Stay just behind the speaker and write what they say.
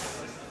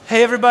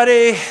Hey,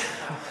 everybody.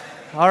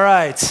 All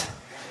right.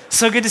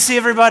 So good to see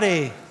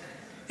everybody.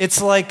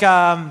 It's like,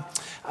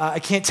 I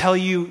can't tell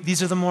you,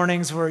 these are the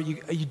mornings where you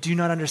do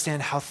not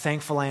understand how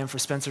thankful I am for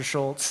Spencer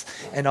Schultz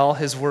and all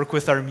his work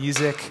with our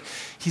music.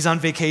 He's on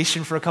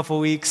vacation for a couple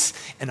weeks,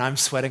 and I'm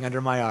sweating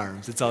under my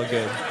arms. It's all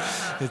good.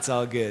 It's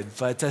all good.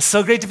 But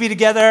so great to be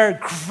together.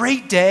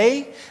 Great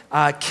day.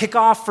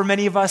 Kickoff for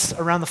many of us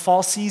around the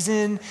fall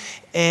season,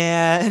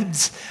 and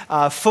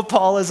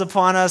football is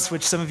upon us,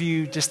 which some of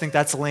you just think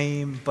that's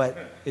lame, but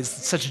it's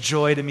such a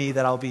joy to me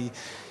that I'll be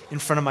in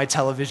front of my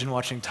television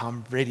watching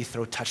Tom Brady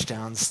throw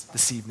touchdowns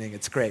this evening.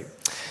 It's great.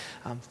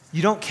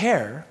 You don't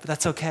care, but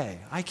that's okay.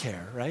 I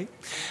care, right?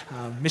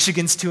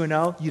 Michigan's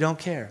 2-0. You don't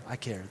care. I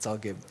care. It's all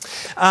good.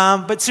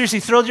 But seriously,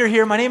 thrilled you're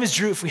here. My name is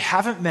Drew. If we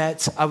haven't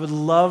met, I would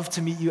love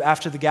to meet you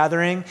after the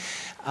gathering.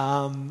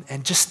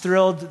 And just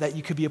thrilled that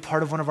you could be a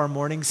part of one of our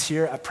mornings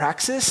here at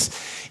Praxis.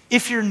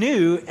 If you're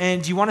new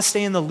and you want to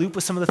stay in the loop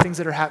with some of the things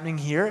that are happening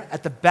here,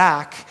 at the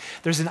back,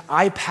 there's an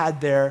iPad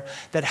there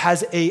that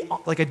has a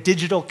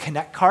digital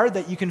Connect card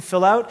that you can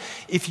fill out.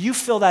 If you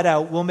fill that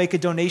out, we'll make a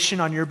donation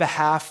on your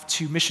behalf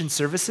to Mission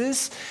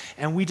Services,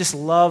 and we just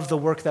love the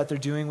work that they're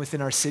doing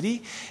within our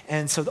city.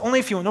 And so only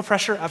if you want, no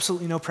pressure,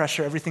 absolutely no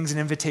pressure. Everything's an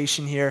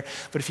invitation here,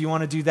 but if you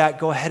want to do that,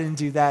 go ahead and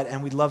do that,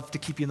 and we'd love to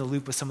keep you in the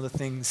loop with some of the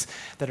things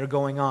that are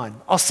going on.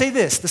 I'll say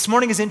this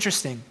morning is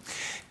interesting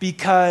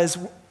because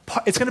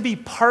it's going to be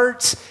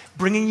part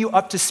bringing you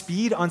up to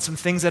speed on some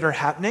things that are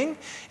happening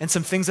and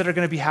some things that are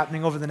going to be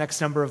happening over the next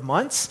number of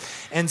months.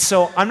 And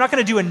so I'm not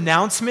going to do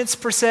announcements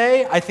per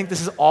se. I think this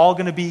is all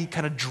going to be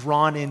kind of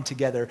drawn in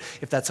together,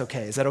 if that's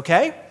okay. Is that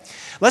okay?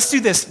 Let's do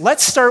this.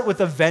 Let's start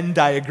with a Venn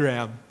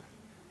diagram.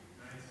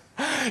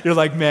 You're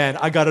like, man,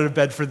 I got out of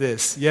bed for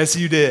this. Yes,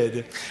 you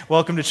did.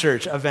 Welcome to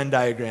church, a Venn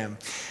diagram.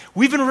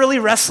 We've been really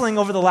wrestling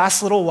over the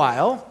last little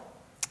while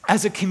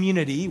as a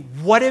community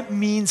what it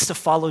means to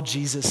follow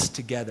Jesus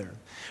together.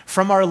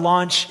 From our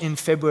launch in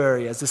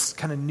February as this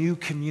kind of new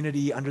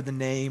community under the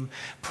name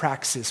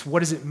Praxis, what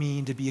does it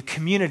mean to be a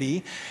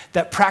community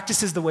that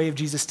practices the way of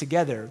Jesus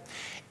together?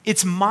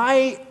 It's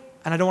my,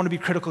 and I don't want to be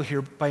critical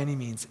here by any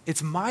means,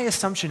 it's my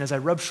assumption as I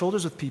rub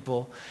shoulders with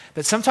people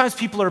that sometimes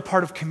people are a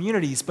part of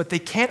communities, but they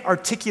can't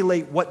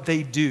articulate what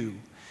they do.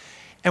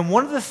 And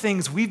one of the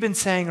things we've been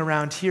saying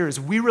around here is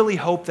we really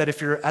hope that if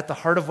you're at the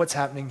heart of what's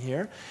happening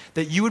here,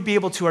 that you would be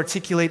able to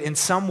articulate in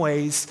some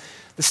ways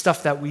the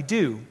stuff that we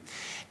do.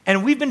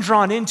 And we've been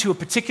drawn into a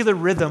particular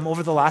rhythm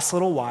over the last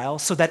little while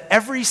so that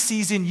every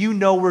season you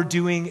know we're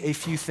doing a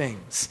few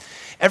things.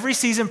 Every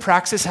season,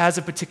 Praxis has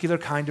a particular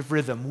kind of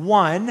rhythm.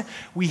 One,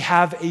 we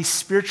have a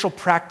spiritual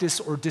practice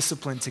or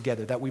discipline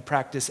together that we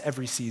practice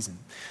every season.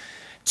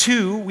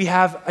 Two, we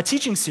have a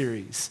teaching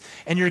series,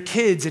 and your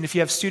kids, and if you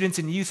have students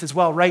and youth as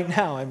well right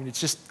now, I mean, it's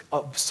just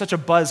such a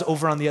buzz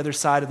over on the other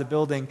side of the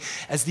building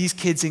as these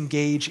kids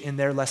engage in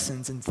their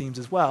lessons and themes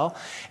as well.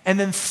 And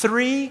then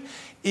three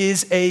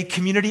is a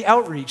community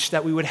outreach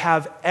that we would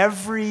have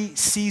every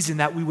season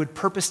that we would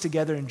purpose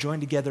together and join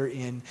together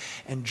in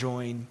and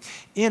join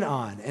in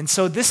on. And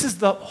so this is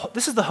the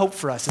hope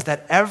for us, is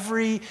that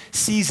every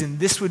season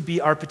this would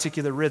be our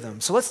particular rhythm.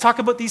 So let's talk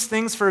about these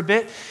things for a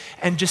bit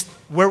and just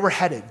where we're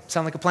headed.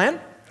 Sound like a plan?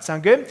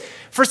 Sound good?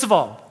 First of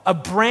all,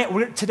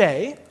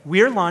 today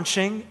we are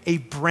launching a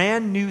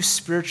brand new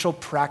spiritual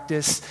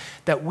practice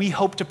that we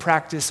hope to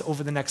practice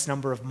over the next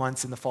number of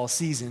months in the fall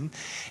season,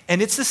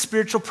 and it's the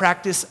spiritual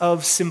practice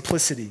of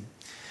simplicity.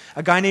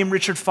 A guy named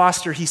Richard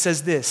Foster, he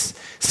says this: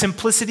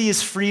 simplicity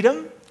is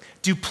freedom,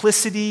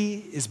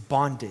 duplicity is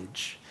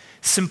bondage.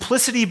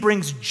 Simplicity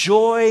brings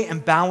joy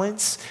and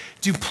balance.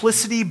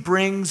 Duplicity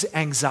brings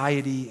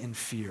anxiety and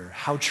fear.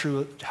 How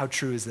true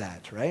is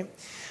that, right?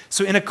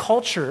 So in a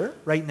culture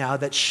right now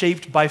that's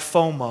shaped by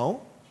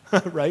FOMO,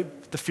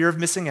 right, the fear of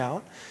missing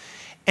out,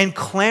 and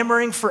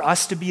clamoring for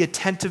us to be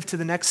attentive to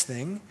the next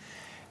thing,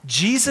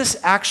 Jesus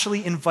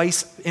actually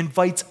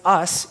invites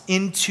us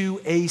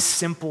into a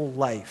simple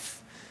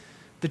life.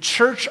 The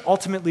church,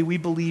 ultimately, we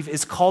believe,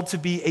 is called to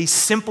be a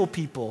simple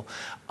people,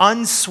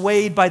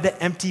 unswayed by the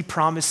empty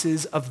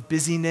promises of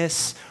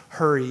busyness,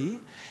 hurry,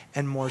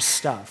 and more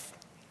stuff.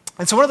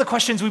 And so one of the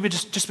questions we've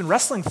just been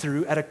wrestling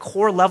through at a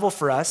core level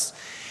for us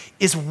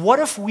is, what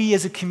if we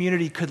as a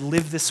community could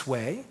live this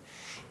way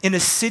in a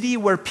city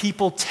where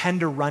people tend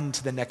to run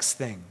to the next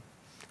thing?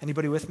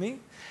 Anybody with me?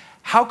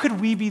 How could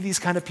we be these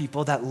kind of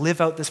people that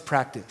live out this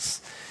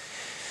practice?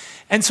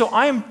 And so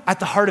I am at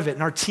the heart of it,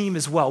 and our team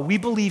as well. We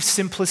believe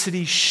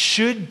simplicity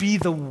should be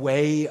the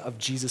way of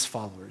Jesus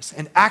followers.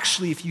 And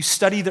actually, if you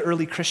study the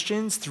early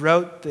Christians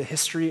throughout the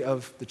history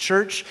of the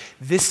church,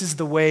 this is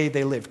the way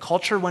they lived.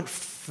 Culture went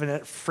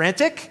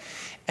frantic,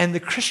 and the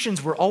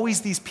Christians were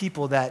always these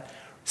people that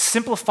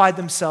simplified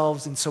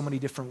themselves in so many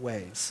different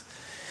ways.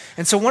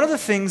 And so one of the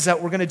things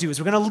that we're going to do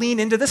is we're going to lean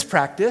into this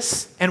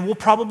practice, and we'll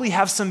probably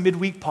have some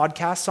midweek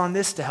podcasts on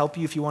this to help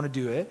you if you want to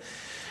do it.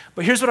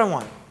 But here's what I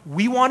want.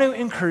 We want to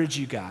encourage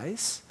you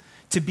guys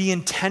to be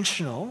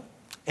intentional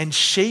and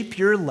shape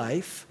your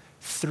life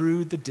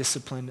through the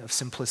discipline of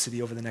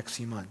simplicity over the next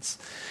few months.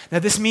 Now,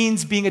 this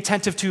means being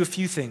attentive to a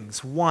few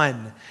things.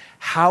 One,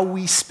 how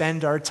we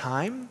spend our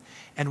time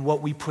and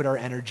what we put our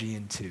energy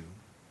into.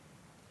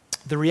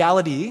 The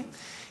reality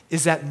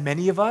is that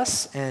many of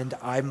us, and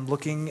I'm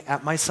looking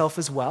at myself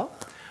as well,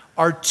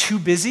 are too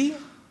busy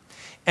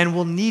and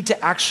will need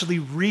to actually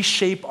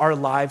reshape our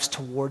lives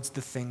towards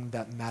the thing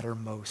that matter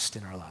most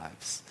in our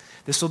lives.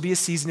 This will be a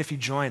season, if you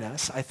join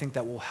us, I think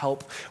that will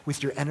help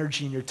with your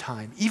energy and your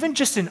time. Even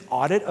just an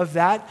audit of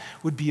that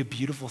would be a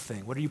beautiful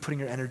thing. What are you putting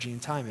your energy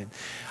and time in?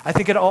 I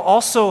think it'll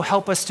also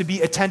help us to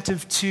be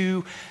attentive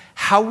to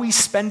how we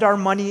spend our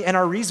money and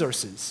our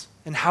resources,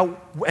 and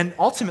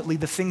ultimately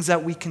the things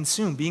that we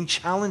consume, being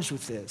challenged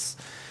with this.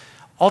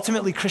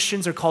 Ultimately,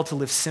 Christians are called to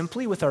live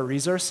simply with our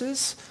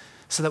resources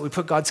so that we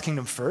put God's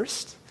kingdom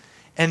first.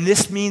 And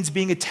this means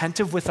being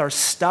attentive with our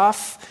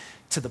stuff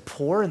to the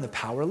poor and the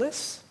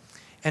powerless,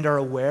 and are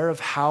aware of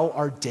how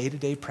our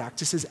day-to-day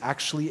practices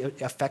actually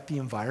affect the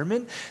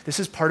environment. This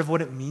is part of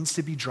what it means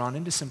to be drawn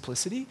into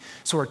simplicity.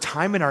 So our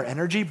time and our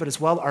energy, but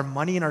as well our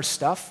money and our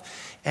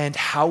stuff, and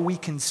how we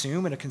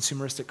consume in a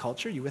consumeristic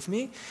culture. You with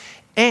me?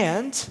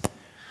 And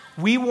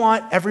we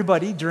want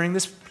everybody during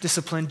this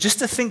discipline just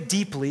to think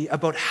deeply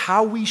about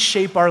how we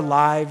shape our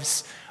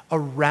lives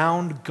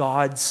around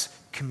God's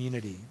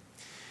community.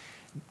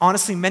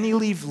 Honestly, many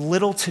leave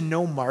little to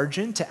no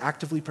margin to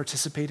actively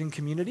participate in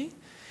community.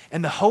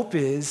 And the hope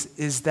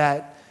is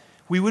that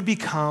we would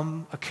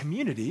become a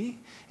community,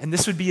 and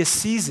this would be a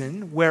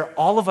season where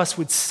all of us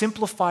would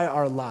simplify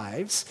our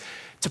lives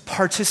to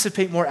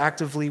participate more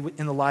actively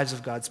in the lives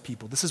of God's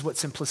people. This is what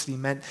simplicity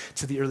meant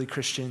to the early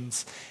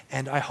Christians,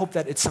 and I hope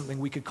that it's something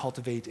we could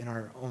cultivate in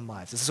our own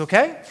lives. Is this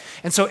okay?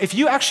 And so if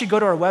you actually go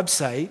to our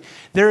website,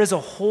 there is a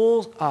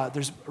whole,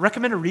 there's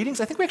recommended readings.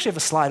 I think we actually have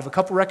a slide of a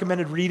couple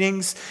recommended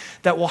readings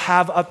that we'll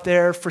have up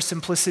there for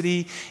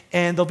simplicity,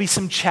 and there'll be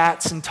some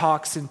chats and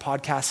talks and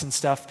podcasts and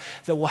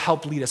stuff that will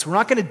help lead us. We're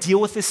not going to deal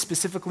with this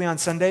specifically on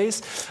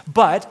Sundays,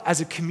 but as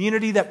a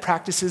community that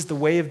practices the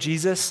way of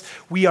Jesus,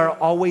 we are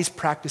always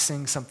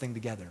practicing something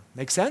together.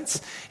 Make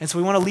sense? And so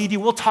we want to lead you.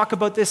 We'll talk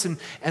about this and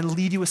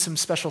lead you with some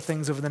special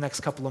things over the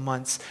next couple of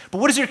months. But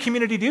what does your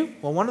community do?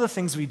 Well, one of the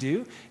things we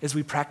do is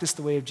we practice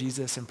the way of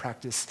Jesus and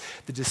practice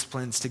the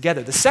disciplines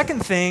together. The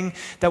second thing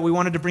that we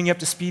wanted to bring you up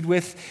to speed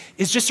with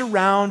is just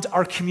around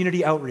our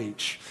community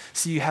outreach.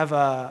 So you have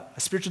a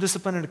spiritual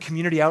discipline and a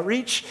community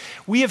outreach.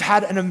 We have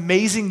had an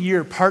amazing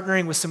year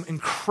partnering with some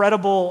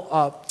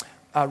incredible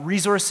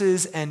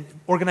resources and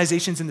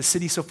organizations in the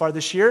city so far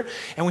this year,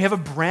 and we have a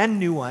brand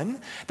new one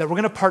that we're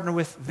going to partner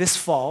with this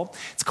fall.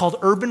 It's called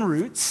Urban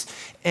Roots,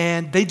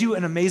 and they do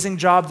an amazing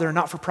job. They're a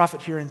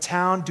not-for-profit here in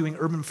town doing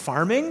urban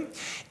farming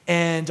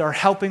and are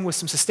helping with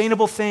some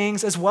sustainable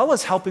things as well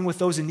as helping with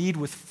those in need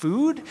with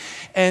food.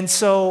 And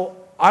so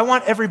I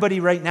want everybody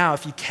right now,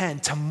 if you can,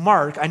 to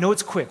mark. I know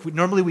it's quick.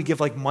 Normally we give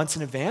like months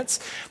in advance,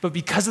 but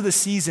because of the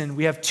season,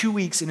 we have 2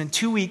 weeks. And in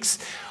 2 weeks,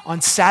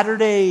 on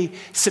Saturday,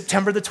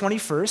 September the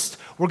 21st,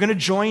 we're going to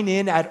join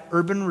in at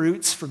Urban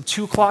Roots from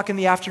 2 o'clock in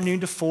the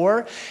afternoon to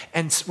 4,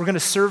 and we're going to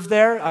serve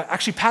there.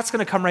 Actually, Pat's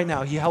going to come right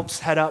now. He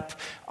helps head up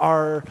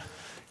our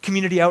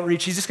community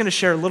outreach. He's just going to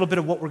share a little bit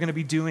of what we're going to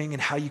be doing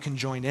and how you can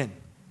join in.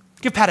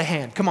 Give Pat a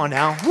hand. Come on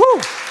now.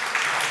 Woo!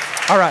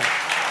 All right.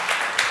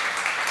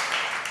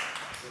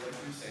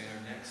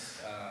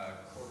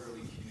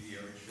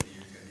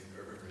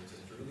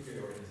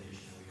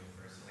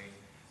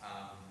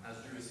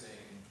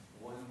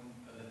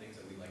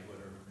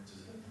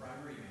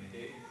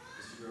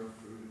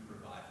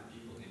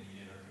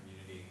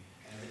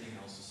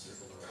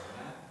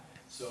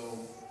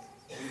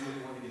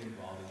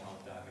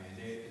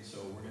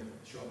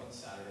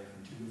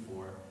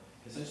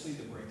 Essentially,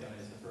 the breakdown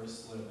is the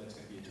first little bit is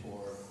going to be a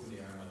tour of who they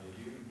are and what they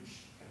do,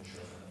 which kind of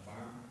shows on the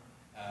farm.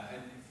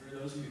 And for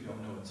those of you who don't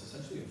know, it's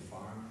essentially a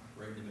farm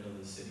right in the middle of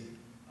the city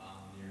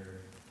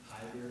near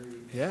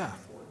Highbury. Yeah,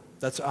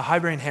 that's a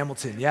Highbury in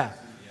Hamilton, yeah.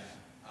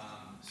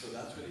 So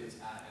that's what it's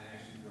at, and it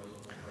actually grows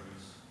local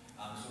produce.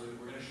 So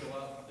we're going to show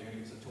up, they're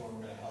going to give us a tour,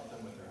 we're going to help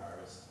them with their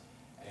harvest.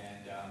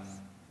 And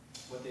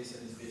what they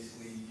said is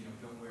basically,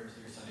 don't wear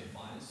your Sunday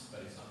finest,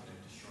 but it's not going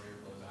to destroy your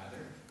clothes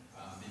either.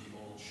 Maybe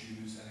old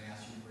shoes, and they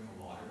ask you to bring a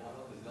water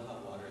bottle, because they'll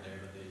have water there,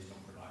 but they just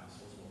don't provide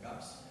disposable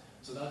cups.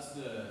 So that's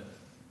the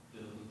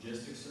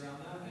logistics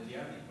around that. And if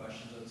you have any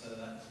questions outside of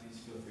that,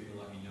 please feel free to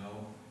let me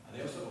know.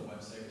 They also have a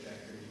website, which I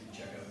encourage you to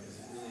check out, because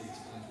it really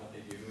explains what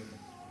they do, and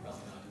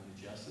probably not doing it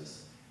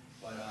justice.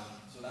 But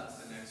so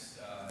that's the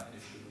next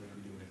initiative we're going to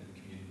be doing within the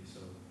community.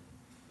 So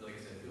like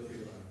I said, feel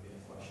free to let me know if you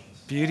have questions.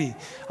 Beauty.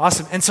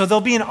 Awesome. And so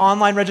there'll be an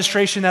online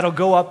registration that'll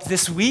go up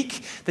this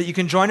week that you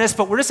can join us.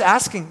 But we're just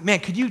asking, man,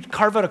 could you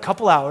carve out a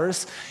couple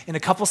hours in a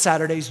couple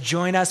Saturdays,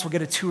 join us, we'll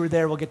get a tour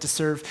there, we'll get to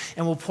serve,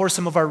 and we'll pour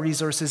some of our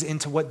resources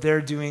into what they're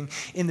doing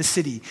in the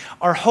city.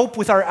 Our hope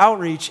with our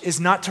outreach is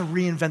not to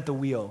reinvent the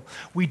wheel.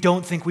 We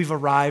don't think we've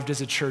arrived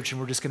as a church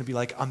and we're just going to be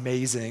like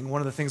amazing.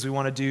 One of the things we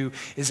want to do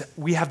is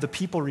we have the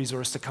people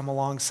resource to come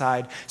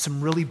alongside some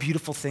really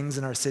beautiful things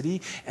in our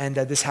city, and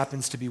this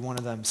happens to be one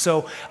of them.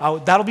 So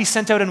that'll be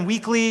sent out in weeks.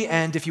 weekly,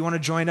 and if you want to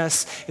join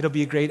us, it'll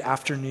be a great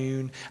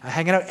afternoon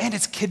hanging out. And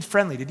it's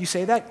kid-friendly. Did you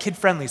say that?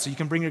 Kid-friendly, so you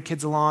can bring your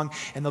kids along,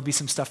 and there'll be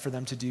some stuff for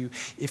them to do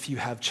if you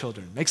have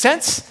children. Make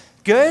sense?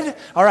 Good?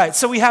 All right,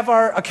 so we have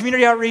our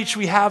community outreach,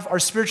 we have our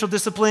spiritual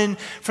discipline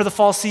for the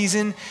fall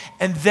season,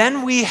 and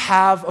then we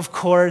have, of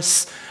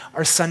course,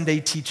 our Sunday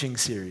teaching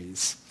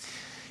series.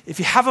 If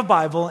you have a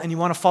Bible and you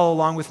want to follow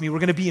along with me, we're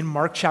going to be in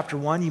Mark chapter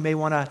 1. You may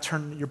want to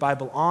turn your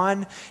Bible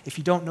on. If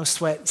you don't, no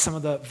sweat, some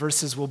of the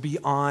verses will be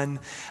on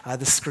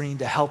the screen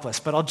to help us.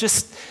 But I'll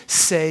just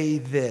say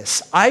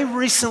this. I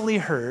recently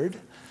heard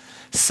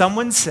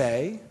someone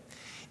say,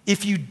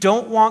 if you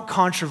don't want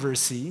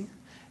controversy,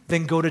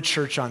 then go to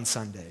church on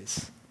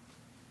Sundays.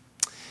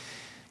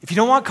 If you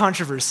don't want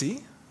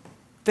controversy,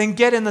 then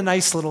get in the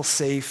nice little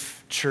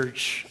safe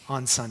church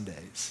on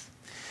Sundays.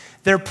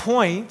 Their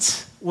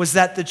point was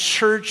that the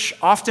church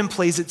often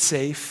plays it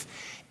safe,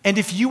 and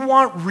if you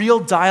want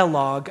real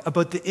dialogue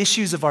about the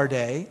issues of our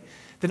day,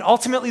 then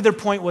ultimately their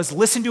point was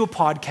listen to a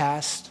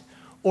podcast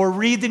or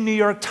read the New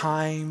York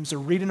Times or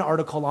read an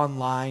article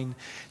online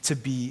to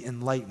be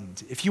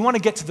enlightened. If you want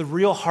to get to the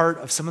real heart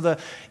of some of the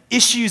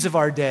issues of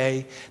our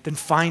day, then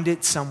find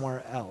it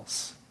somewhere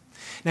else.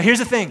 Now here's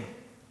the thing.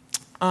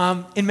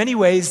 In many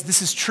ways,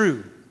 this is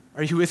true.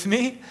 Are you with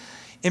me?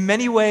 In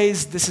many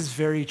ways, this is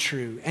very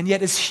true. And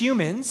yet as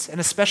humans, and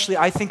especially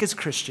I think as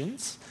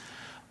Christians,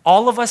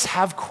 all of us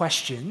have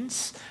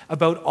questions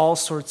about all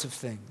sorts of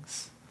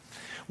things.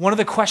 One of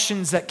the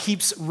questions that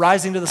keeps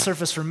rising to the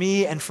surface for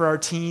me and for our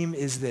team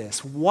is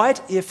this.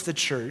 What if the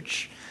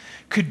church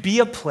could be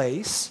a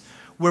place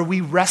where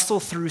we wrestle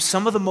through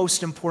some of the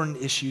most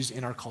important issues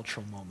in our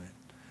cultural moment?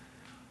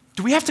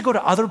 Do we have to go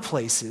to other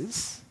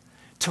places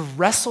to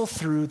wrestle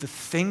through the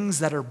things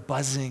that are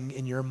buzzing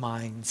in your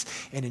minds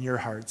and in your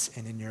hearts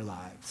and in your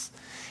lives?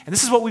 And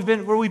this is where we've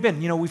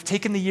been. You know, we've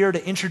taken the year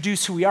to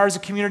introduce who we are as a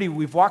community.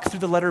 We've walked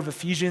through the letter of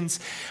Ephesians.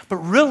 But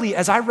really,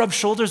 as I rub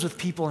shoulders with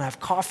people and have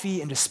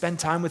coffee and just spend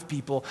time with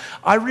people,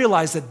 I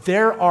realize that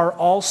there are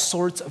all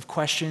sorts of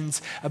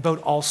questions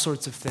about all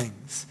sorts of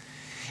things.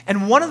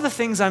 And one of the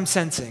things I'm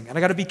sensing, and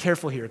I got to be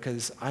careful here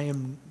because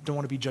don't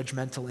want to be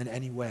judgmental in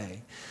any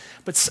way,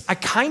 but I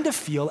kind of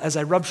feel as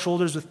I rub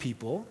shoulders with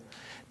people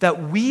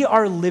that we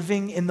are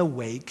living in the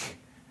wake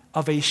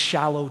of a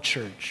shallow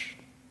church.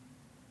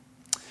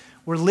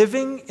 We're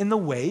living in the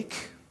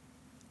wake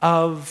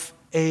of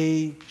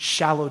a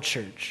shallow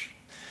church.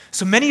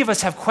 So many of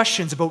us have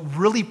questions about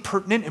really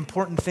pertinent,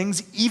 important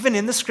things, even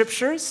in the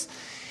scriptures,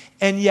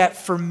 and yet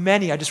for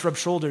many, I just rub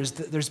shoulders,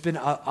 there's been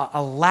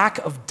a lack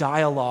of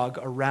dialogue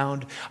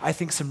around, I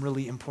think, some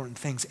really important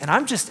things. And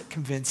I'm just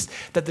convinced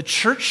that the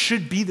church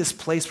should be this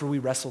place where we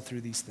wrestle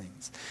through these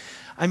things.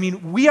 I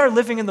mean, we are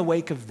living in the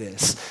wake of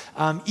this.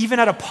 Even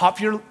at a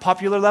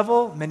popular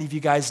level, many of you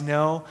guys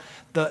know,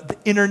 the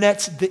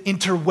internet, the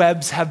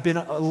interwebs have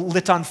been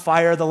lit on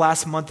fire the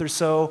last month or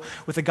so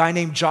with a guy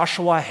named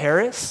Joshua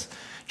Harris.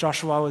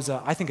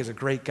 Joshua I think is a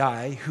great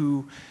guy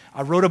who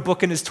wrote a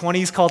book in his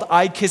 20s called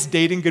I Kissed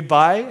Dating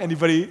Goodbye.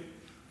 Anybody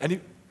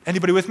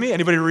with me?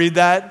 Anybody read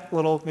that? A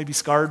little maybe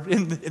scarred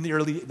in the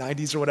early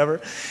 90s or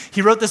whatever.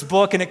 He wrote this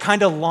book and it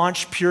kind of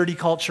launched purity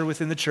culture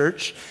within the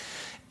church.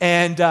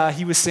 And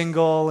he was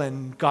single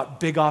and got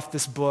big off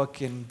this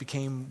book and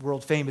became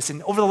world famous.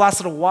 And over the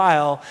last little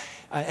while,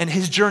 and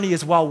his journey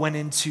as well went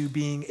into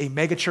being a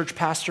megachurch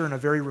pastor in a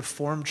very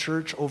reformed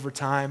church over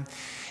time.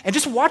 And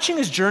just watching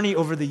his journey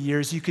over the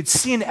years, you could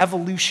see an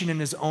evolution in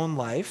his own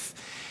life.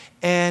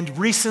 And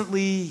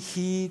recently,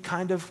 he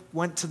kind of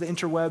went to the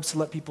interwebs to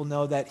let people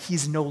know that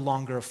he's no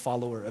longer a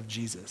follower of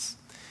Jesus.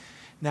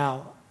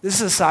 Now, this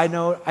is a side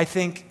note. I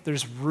think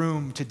there's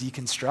room to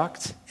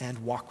deconstruct and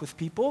walk with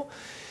people.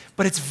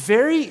 But it's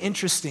very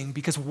interesting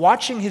because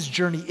watching his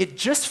journey, it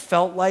just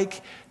felt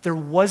like there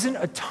wasn't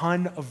a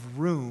ton of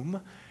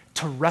room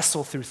to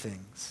wrestle through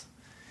things.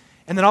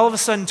 And then all of a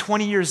sudden,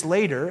 20 years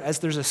later, as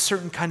there's a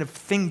certain kind of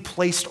thing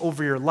placed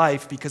over your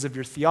life because of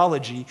your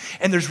theology,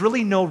 and there's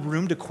really no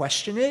room to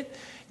question it,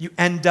 you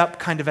end up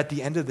kind of at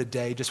the end of the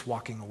day just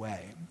walking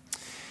away.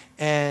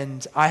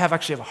 And I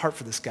actually have a heart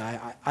for this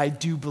guy. I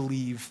do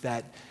believe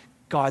that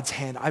God's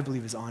hand, I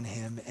believe, is on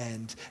him.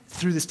 And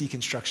through this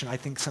deconstruction, I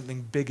think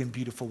something big and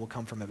beautiful will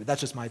come from it. But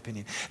that's just my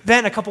opinion.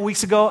 Then a couple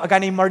weeks ago, a guy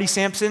named Marty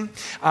Sampson.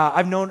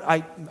 I've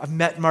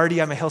met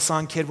Marty. I'm a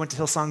Hillsong kid, went to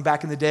Hillsong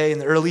back in the day in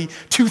the early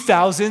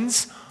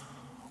 2000s.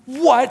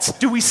 What?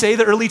 Do we say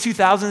the early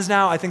 2000s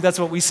now? I think that's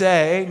what we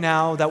say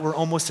now that we're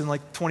almost in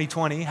like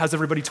 2020. How's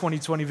everybody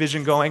 2020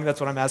 vision going?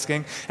 That's what I'm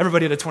asking.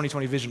 Everybody had a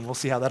 2020 vision. We'll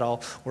see how that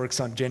all works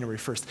on January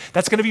 1st.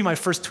 That's going to be my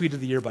first tweet of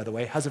the year, by the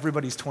way. How's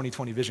everybody's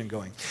 2020 vision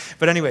going?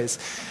 But anyways,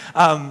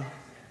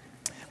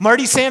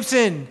 Marty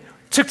Sampson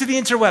took to the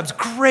interwebs,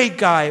 great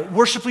guy.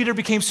 Worship leader,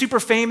 became super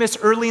famous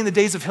early in the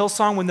days of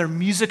Hillsong when their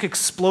music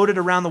exploded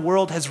around the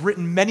world, has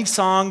written many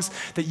songs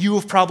that you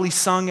have probably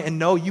sung and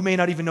know. You may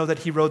not even know that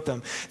he wrote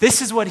them. This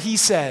is what he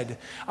said,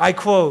 I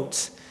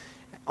quote,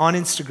 on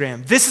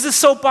Instagram. This is a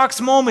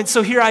soapbox moment,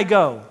 so here I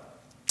go.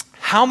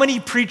 How many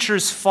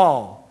preachers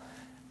fall?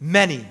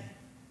 Many.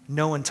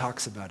 No one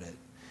talks about it.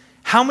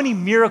 How many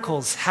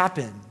miracles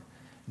happen?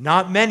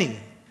 Not many.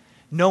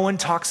 No one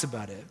talks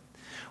about it.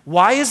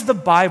 Why is the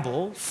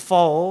Bible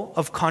full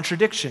of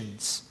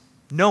contradictions?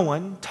 No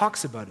one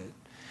talks about it.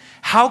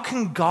 How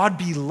can God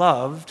be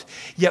loved,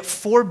 yet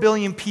 4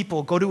 billion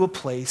people go to a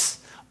place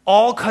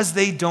all because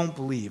they don't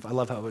believe? I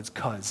love how it's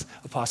cuz,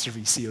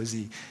 apostrophe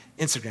C-O-Z.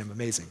 Instagram,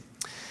 amazing.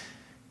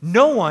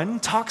 No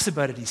one talks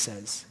about it, he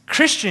says.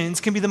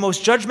 Christians can be the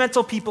most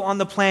judgmental people on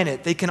the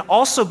planet. They can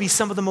also be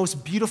some of the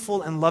most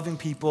beautiful and loving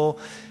people,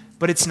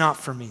 but it's not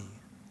for me.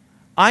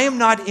 I am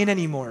not in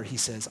anymore, he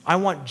says. I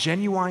want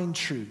genuine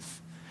truth.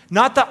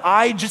 Not the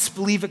I just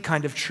believe it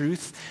kind of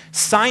truth.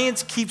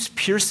 Science keeps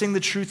piercing the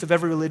truth of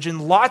every religion.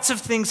 Lots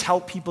of things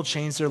help people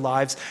change their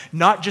lives,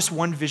 not just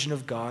one vision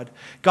of God.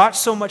 Got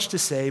so much to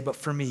say, but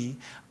for me,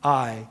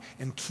 I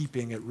am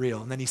keeping it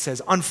real. And then he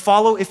says,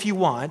 unfollow if you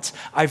want.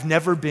 I've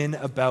never been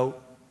about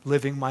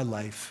living my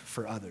life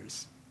for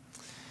others.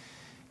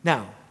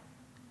 Now,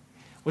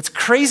 what's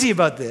crazy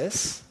about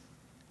this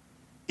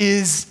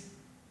is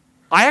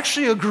I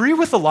actually agree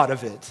with a lot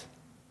of it.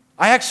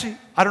 I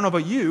don't know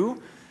about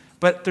you,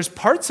 but there's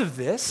parts of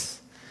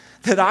this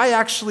that I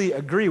actually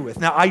agree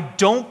with. Now, I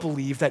don't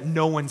believe that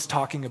no one's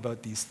talking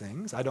about these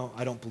things. I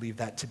don't believe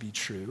that to be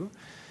true.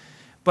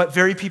 But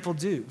very few people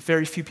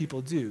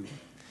do.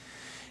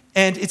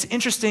 And it's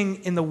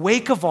interesting, in the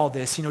wake of all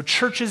this,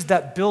 churches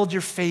that build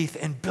your faith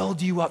and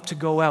build you up to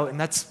go out, and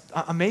that's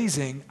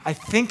amazing. I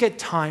think at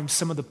times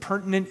some of the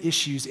pertinent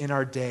issues in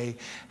our day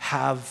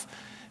have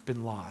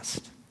been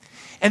lost.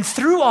 And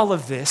through all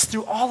of this,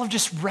 through all of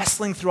just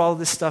wrestling through all of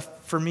this stuff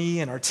for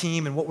me and our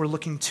team and what we're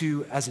looking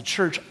to as a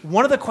church,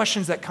 one of the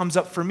questions that comes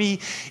up for me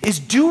is,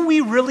 do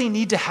we really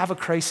need to have a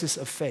crisis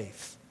of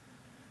faith?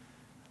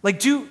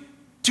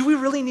 Do we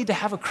really need to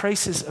have a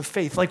crisis of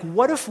faith?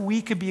 What if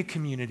we could be a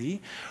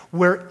community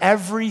where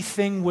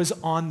everything was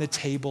on the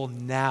table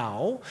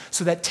now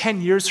so that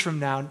 10 years from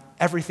now,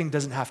 everything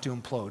doesn't have to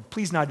implode?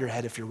 Please nod your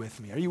head if you're with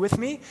me. Are you with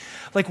me?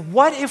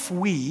 What if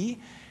we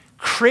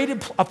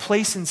created a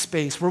place and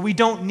space where we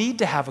don't need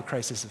to have a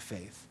crisis of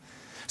faith?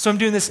 So I'm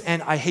doing this,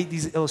 and I hate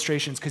these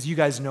illustrations because you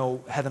guys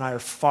know Heather and I are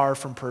far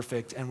from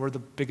perfect, and we're the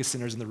biggest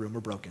sinners in the room. We're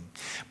broken.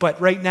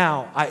 But right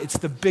now, it's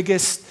the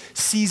biggest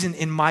season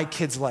in my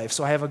kid's life.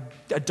 So I have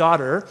a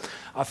daughter.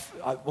 I've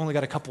only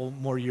got a couple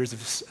more years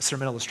of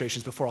sermon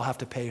illustrations before I'll have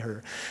to pay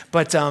her.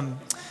 But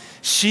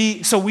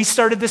so we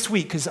started this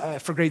week, because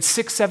for grades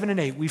 6, 7, and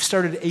 8, we've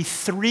started a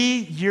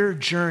 3-year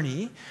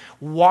journey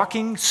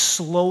walking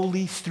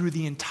slowly through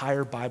the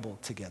entire Bible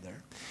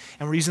together.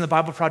 And we're using the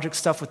Bible Project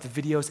stuff with the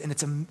videos, and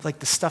it's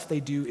the stuff they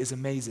do is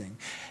amazing.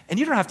 And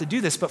you don't have to do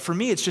this, but for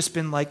me, it's just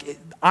been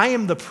I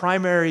am the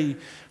primary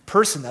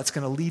person that's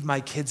going to lead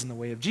my kids in the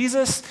way of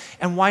Jesus,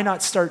 and why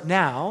not start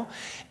now?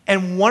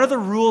 And one of the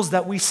rules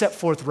that we set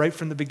forth right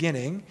from the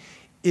beginning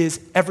is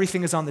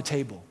everything is on the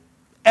table.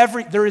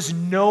 There is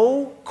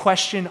no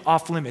question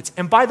off limits.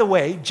 And by the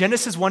way,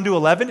 Genesis 1 to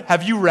 11,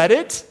 have you read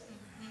it?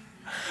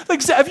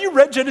 Have you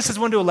read Genesis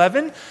 1 to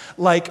 11?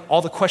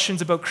 All the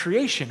questions about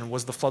creation,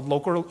 was the flood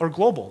local or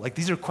global?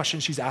 These are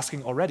questions she's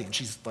asking already, and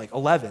she's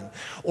 11.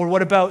 Or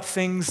what about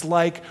things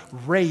like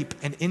rape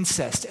and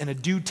incest and a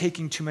dude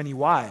taking too many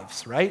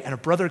wives, right? And a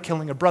brother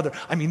killing a brother.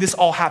 This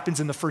all happens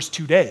in the first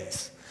 2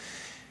 days.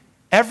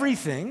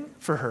 Everything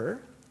for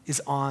her is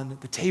on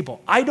the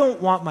table. I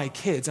don't want my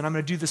kids, and I'm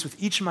going to do this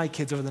with each of my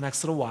kids over the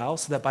next little while,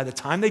 so that by the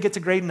time they get to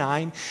grade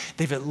 9,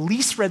 they've at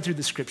least read through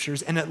the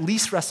scriptures and at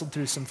least wrestled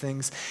through some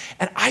things.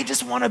 And I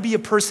just want to be a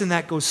person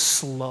that goes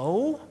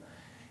slow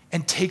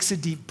and takes a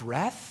deep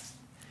breath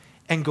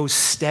and goes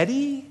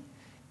steady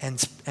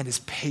and is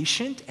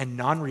patient and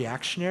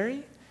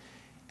non-reactionary.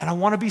 And I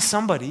want to be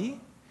somebody,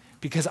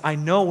 because I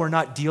know we're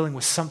not dealing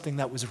with something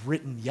that was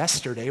written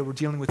yesterday. We're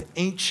dealing with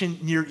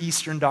ancient Near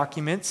Eastern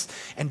documents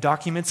and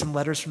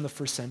letters from the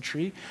first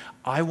century.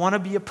 I want to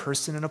be a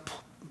person,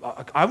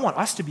 I want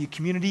us to be a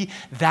community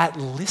that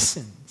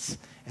listens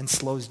and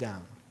slows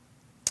down.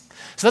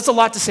 So that's a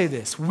lot to say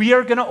this. We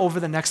are going to,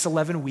 over the next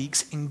 11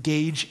 weeks,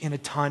 engage in a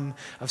ton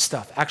of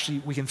stuff.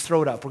 Actually, we can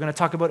throw it up. We're going to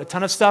talk about a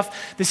ton of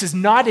stuff. This is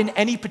not in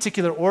any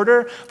particular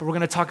order, but we're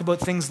going to talk about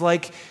things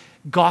like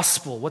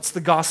gospel. What's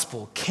the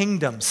gospel?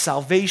 Kingdom,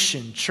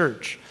 salvation,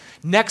 church.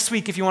 Next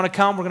week, if you want to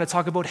come, we're going to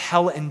talk about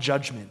hell and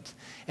judgment,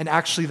 and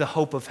actually the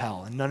hope of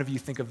hell. And none of you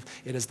think of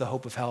it as the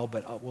hope of hell,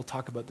 but we'll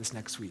talk about this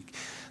next week,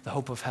 the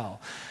hope of hell.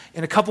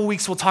 In a couple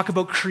weeks, we'll talk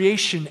about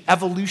creation,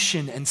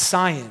 evolution, and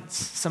science.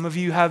 Some of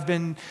you have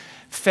been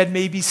fed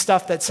maybe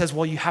stuff that says,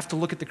 well, you have to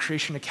look at the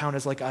creation account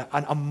as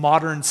a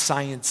modern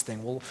science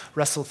thing. We'll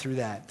wrestle through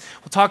that.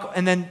 We'll talk,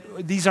 and then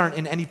these aren't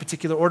in any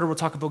particular order. We'll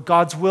talk about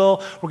God's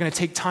will. We're going to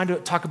take time to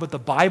talk about the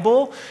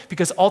Bible,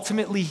 because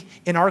ultimately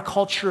in our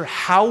culture,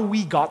 how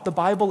we got the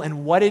Bible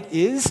and what it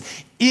is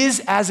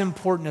as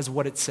important as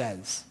what it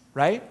says,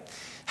 right?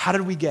 How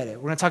did we get it?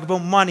 We're going to talk about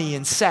money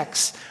and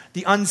sex,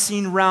 the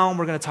unseen realm.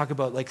 We're going to talk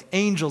about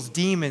angels,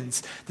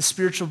 demons, the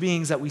spiritual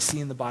beings that we see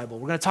in the Bible.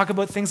 We're going to talk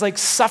about things like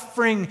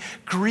suffering,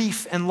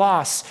 grief, and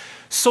loss.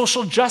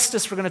 Social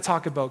justice we're going to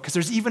talk about, because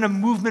there's even a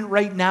movement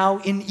right now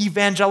in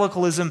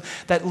evangelicalism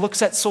that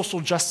looks at social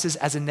justice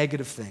as a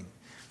negative thing.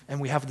 And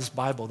we have this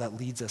Bible that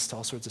leads us to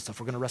all sorts of stuff.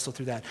 We're going to wrestle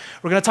through that.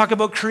 We're going to talk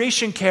about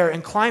creation care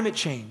and climate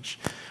change.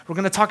 We're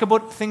going to talk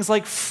about things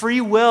like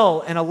free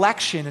will and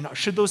election, and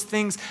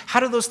how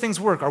do those things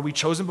work? Are we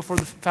chosen before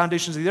the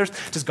foundations of the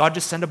earth? Does God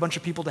just send a bunch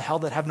of people to hell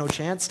that have no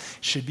chance?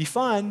 Should be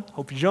fun.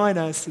 Hope you join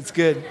us. It's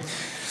good.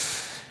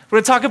 We're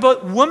going to talk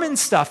about woman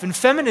stuff and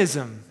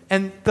feminism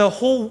and the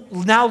whole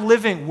now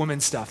living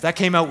woman stuff. That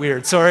came out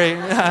weird, sorry.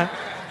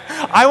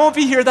 I won't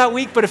be here that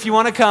week, but if you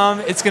want to come,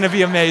 it's going to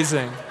be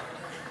amazing.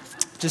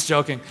 Just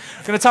joking.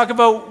 We're going to talk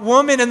about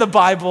women in the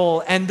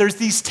Bible, and there's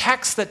these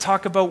texts that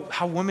talk about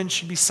how women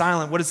should be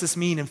silent. What does this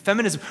mean? And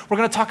feminism. We're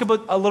going to talk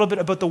about a little bit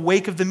about the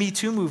wake of the Me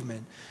Too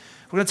movement.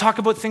 We're going to talk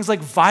about things like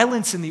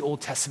violence in the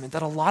Old Testament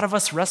that a lot of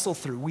us wrestle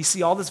through. We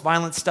see all this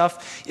violent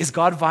stuff. Is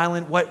God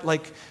violent?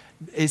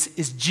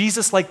 Is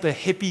Jesus like the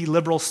hippie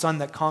liberal son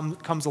that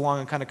comes along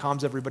and kind of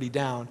calms everybody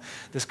down,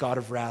 this God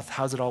of wrath?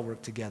 How's it all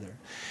work together?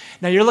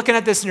 Now you're looking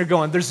at this and you're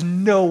going, there's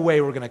no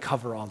way we're going to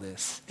cover all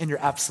this. And you're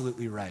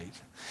absolutely right.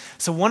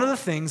 So one of the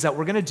things that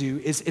we're going to do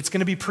is it's going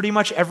to be pretty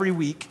much every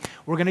week,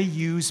 we're going to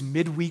use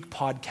midweek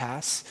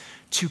podcasts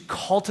to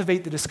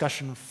cultivate the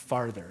discussion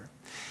farther.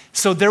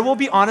 So there will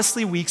be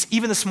honestly weeks,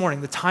 even this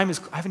morning, I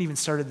haven't even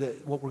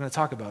started what we're going to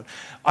talk about.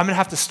 I'm going to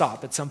have to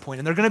stop at some point.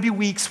 And there are going to be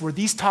weeks where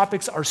these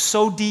topics are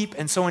so deep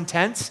and so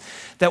intense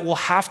that we'll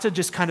have to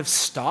just kind of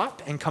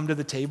stop and come to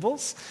the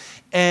tables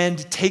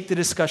and take the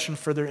discussion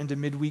further into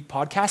midweek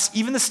podcasts.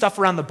 Even the stuff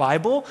around the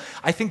Bible,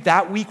 I think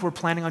that week we're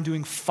planning on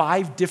doing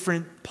 5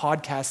 different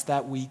podcasts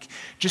that week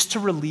just to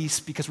release,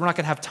 because we're not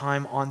going to have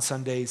time on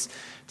Sundays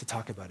to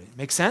talk about it.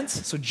 Make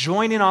sense? So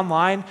join in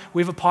online.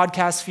 We have a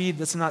podcast feed.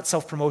 That's not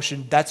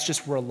self-promotion. That's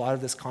just where a lot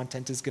of this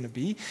content is going to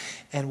be,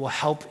 and will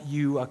help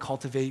you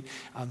cultivate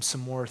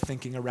some more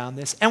thinking around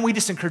this. And we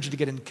just encourage you to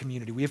get in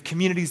community. We have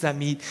communities that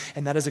meet,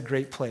 and that is a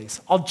great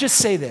place. I'll just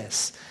say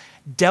this.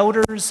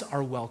 Doubters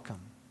are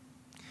welcome.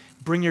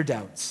 Bring your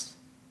doubts.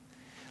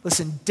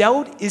 Listen,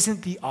 doubt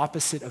isn't the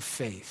opposite of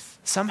faith.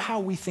 Somehow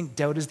we think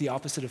doubt is the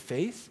opposite of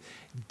faith.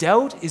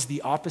 Doubt is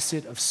the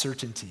opposite of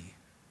certainty.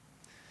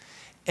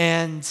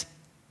 And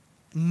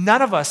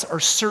none of us are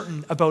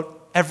certain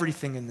about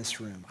everything in this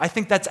room. I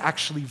think that's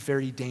actually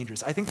very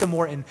dangerous. I think the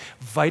more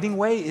inviting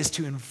way is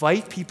to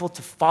invite people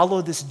to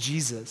follow this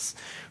Jesus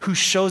who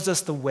shows us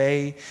the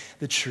way,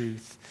 the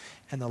truth,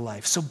 and the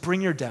life. So bring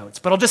your doubts.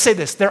 But I'll just say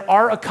this. There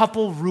are a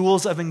couple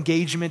rules of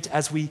engagement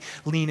as we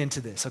lean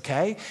into this,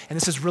 okay? And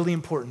this is really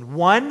important.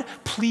 1,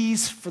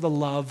 please, for the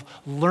love,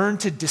 learn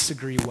to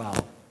disagree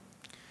well.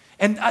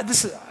 And I'm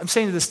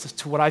saying this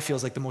to what I feel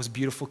is like the most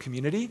beautiful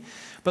community,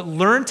 but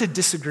learn to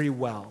disagree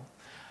well.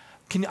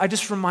 Can I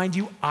just remind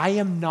you, I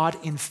am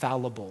not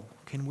infallible.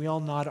 Can we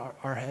all nod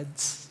our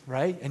heads,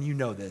 right? And you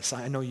know this.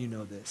 I know you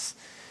know this.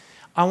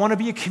 I want to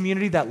be a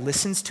community that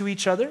listens to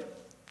each other,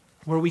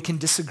 where we can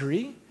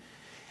disagree.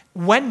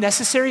 When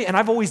necessary, and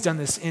I've always done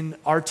this in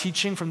our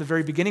teaching from the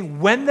very beginning,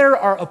 when there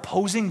are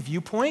opposing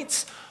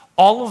viewpoints,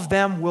 all of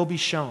them will be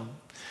shown.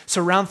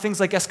 So around things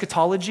like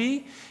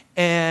eschatology,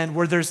 and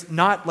where there's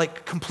not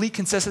like complete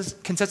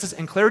consensus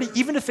and clarity,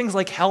 even to things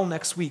like hell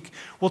next week,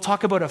 we'll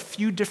talk about a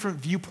few different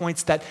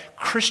viewpoints that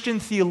Christian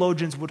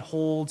theologians would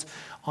hold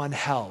on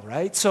hell,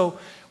 right? So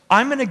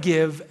I'm going to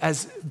give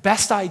as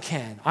best I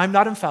can. I'm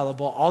not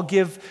infallible. I'll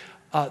give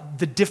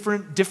the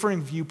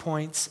differing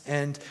viewpoints,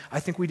 and I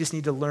think we just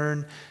need to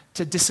learn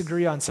to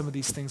disagree on some of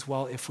these things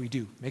well if we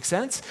do. Make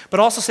sense?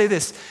 But also say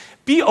this,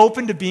 be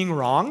open to being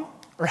wrong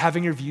or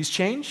having your views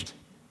changed.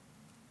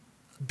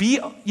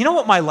 You know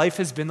what my life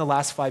has been the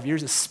last 5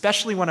 years,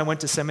 especially when I went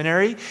to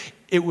seminary?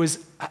 It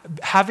was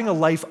having a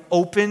life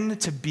open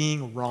to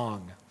being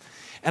wrong.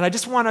 And I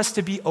just want us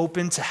to be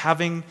open to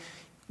having,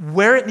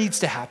 where it needs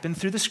to happen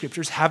through the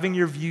scriptures, having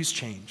your views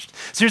changed.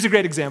 So here's a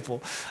great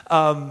example. We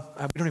don't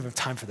even have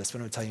time for this, but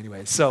I'm going to tell you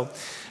anyway. So,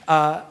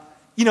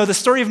 the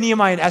story of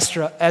Nehemiah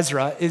and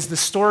Ezra is the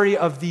story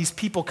of these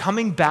people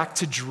coming back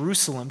to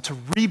Jerusalem to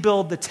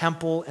rebuild the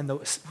temple and the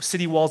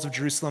city walls of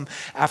Jerusalem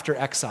after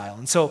exile.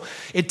 And so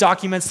it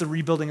documents the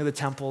rebuilding of the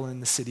temple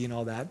and the city and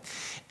all that.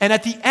 And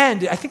at the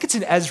end, I think it's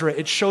in Ezra,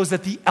 it shows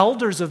that the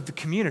elders of the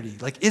community,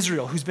 like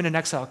Israel, who's been in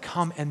exile,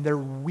 come and they're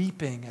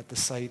weeping at the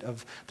sight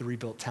of the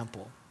rebuilt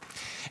temple.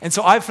 And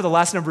so I, for the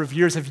last number of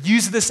years, have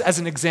used this as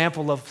an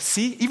example of,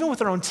 see, even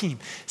with our own team,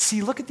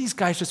 see, look at these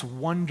guys just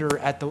wonder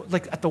at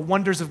the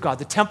wonders of God.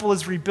 The temple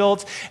is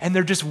rebuilt, and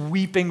they're just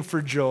weeping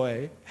for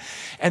joy.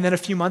 And then a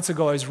few months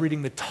ago, I was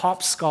reading the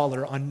top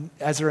scholar on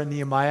Ezra and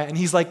Nehemiah, and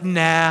he's like,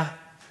 nah,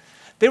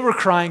 they were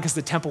crying because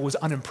the temple was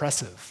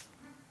unimpressive,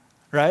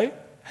 right?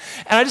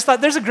 And I just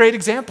thought, there's a great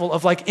example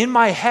of like, in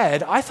my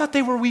head, I thought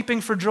they were weeping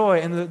for joy.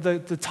 And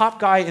the top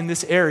guy in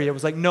this area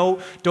was like,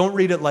 no, don't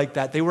read it like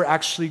that. They were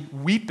actually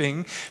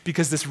weeping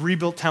because this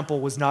rebuilt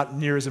temple was not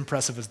near as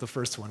impressive as the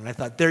first one. And I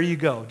thought, there you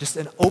go. Just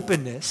an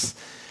openness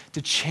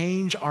to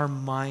change our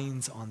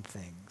minds on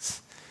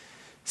things.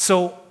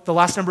 So the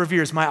last number of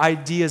years, my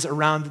ideas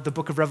around the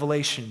book of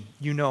Revelation,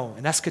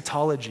 and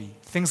eschatology,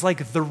 things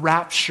like the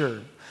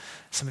rapture,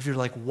 Some of you are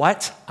like,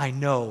 what? I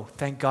know.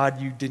 Thank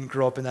God you didn't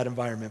grow up in that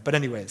environment. But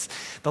anyways,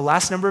 the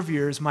last number of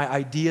years, my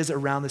ideas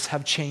around this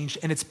have changed,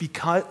 and it's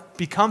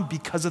become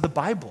because of the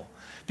Bible,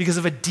 because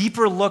of a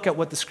deeper look at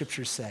what the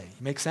scriptures say.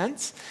 Make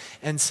sense?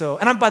 And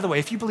by the way,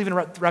 if you believe in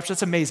rapture,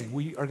 that's amazing.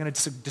 We are going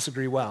to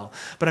disagree well.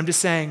 But I'm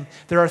just saying,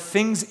 there are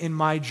things in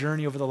my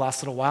journey over the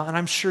last little while, and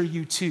I'm sure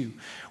you too,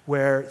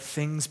 where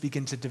things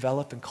begin to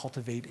develop and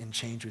cultivate and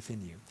change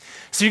within you.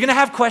 So you're going to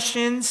have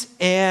questions,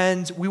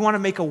 and we want to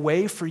make a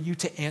way for you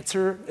to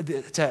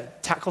to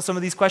tackle some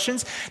of these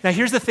questions. Now,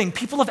 here's the thing.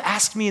 People have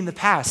asked me in the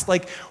past,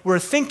 like, we're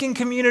a thinking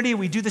community,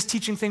 we do this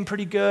teaching thing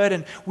pretty good,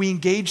 and we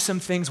engage some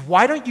things.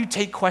 Why don't you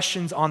take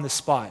questions on the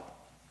spot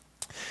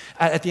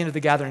at the end of the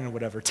gathering or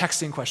whatever,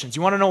 texting questions?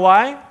 You want to know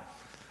why?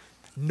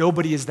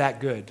 Nobody is that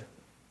good.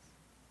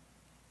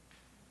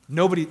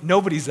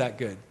 Nobody's that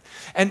good.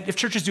 And if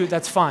churches do it,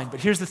 that's fine.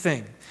 But here's the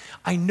thing.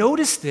 I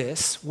noticed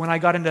this when I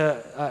got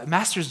into a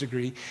master's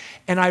degree,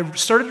 and I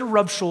started to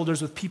rub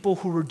shoulders with people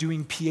who were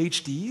doing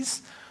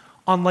PhDs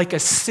on like a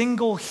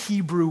single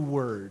Hebrew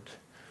word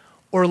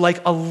or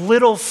like a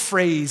little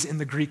phrase in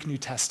the Greek New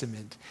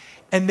Testament.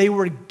 And they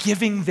were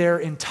giving their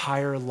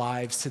entire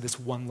lives to this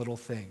one little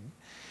thing.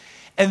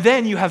 And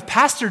then you have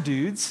pastor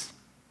dudes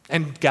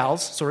and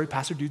gals,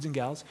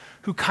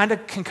 who kind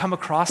of can come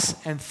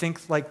across and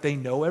think like they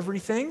know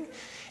everything.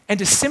 And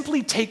to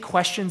simply take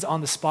questions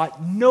on the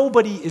spot,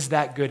 nobody is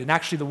that good. And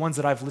actually, the ones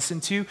that I've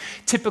listened to,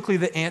 typically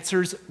the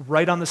answers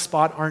right on the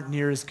spot aren't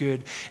near as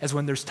good as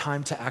when there's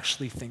time to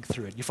actually think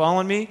through it. You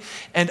following me?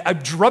 And I'm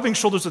rubbing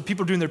shoulders with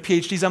people doing their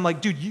PhDs. I'm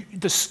like, dude,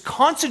 this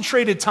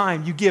concentrated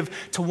time you give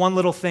to one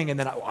little thing, and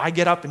then I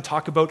get up and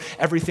talk about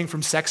everything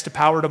from sex to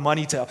power to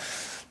money to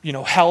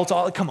hell to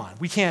all. Come on,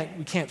 we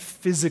can't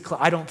physically.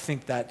 I don't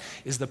think that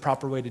is the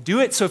proper way to do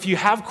it. So if you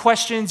have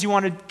questions you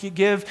want to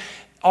give,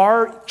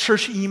 our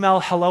church email,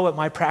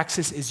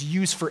 hello@mypraxis, is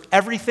used for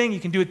everything. You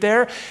can do it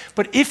there.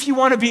 But if you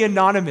want to be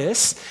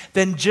anonymous,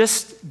 then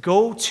just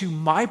go to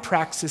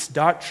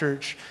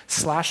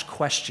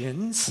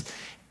mypraxis.church/questions,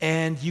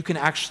 and you can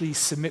actually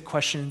submit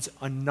questions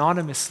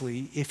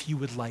anonymously if you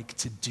would like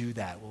to do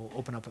that. We'll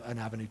open up an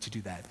avenue to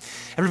do that.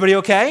 Everybody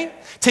okay?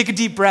 Take a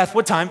deep breath.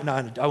 What time?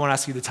 No, I won't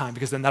ask you the time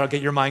because then that'll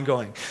get your mind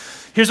going.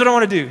 Here's what I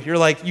want to do. You're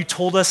like, you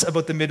told us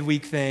about the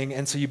midweek thing,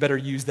 and so you better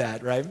use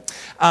that, right?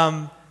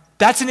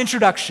 That's an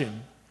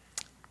introduction.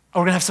 We're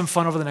going to have some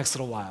fun over the next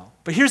little while.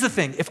 But here's the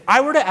thing. If I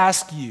were to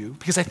ask you,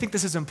 because I think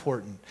this is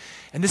important,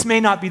 and this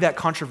may not be that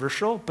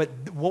controversial, but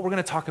what we're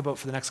going to talk about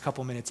for the next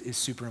couple minutes is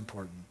super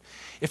important.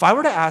 If I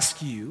were to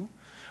ask you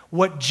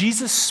what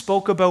Jesus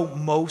spoke about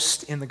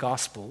most in the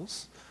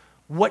Gospels,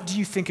 what do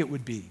you think it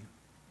would be?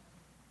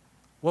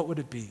 What would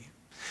it be?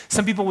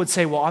 Some people would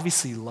say, well,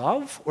 obviously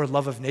love or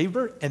love of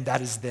neighbor, and that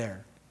is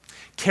there.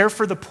 Care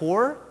for the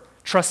poor,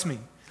 trust me,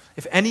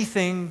 if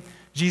anything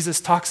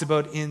Jesus talks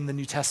about in the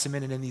New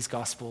Testament and in these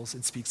Gospels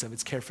and speaks of,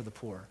 it's care for the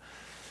poor.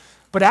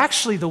 But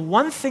actually, the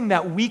one thing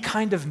that we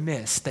kind of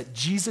miss that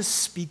Jesus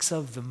speaks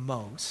of the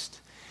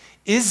most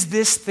is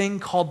this thing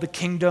called the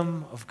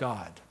kingdom of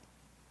God.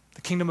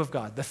 The kingdom of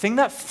God. The thing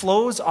that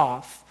flows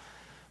off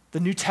the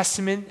New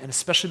Testament and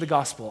especially the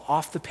Gospel,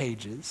 off the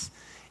pages,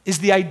 is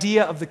the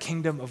idea of the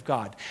kingdom of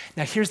God.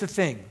 Now, here's the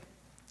thing.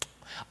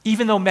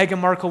 Even though Meghan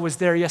Markle was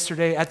there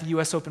yesterday at the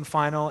US Open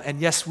final, and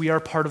yes, we are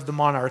part of the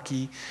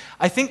monarchy,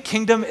 I think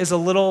kingdom is a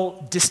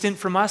little distant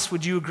from us.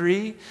 Would you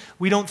agree?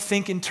 We don't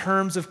think in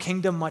terms of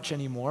kingdom much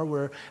anymore.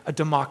 We're a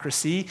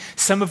democracy.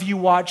 Some of you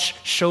watch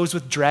shows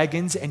with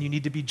dragons and you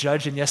need to be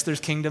judged, and yes,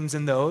 there's kingdoms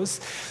in those,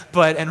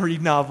 and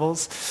read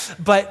novels.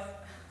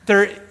 But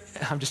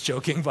I'm just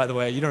joking, by the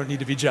way. You don't need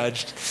to be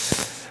judged.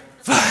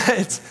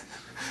 But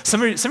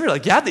some of you are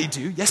like, yeah, they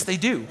do. Yes, they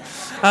do.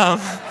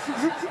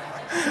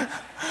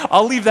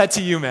 I'll leave that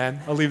to you,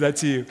 man. I'll leave that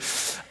to you.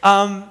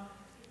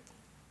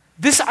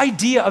 This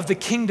idea of the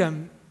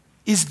kingdom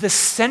is the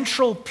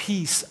central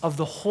piece of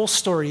the whole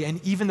story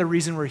and even the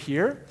reason we're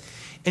here,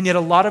 and yet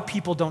a lot of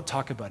people don't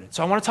talk about it.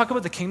 So I want to talk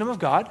about the kingdom of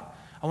God.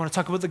 I want to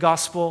talk about the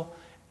gospel.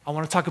 I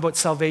want to talk about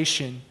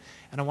salvation,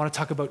 and I want to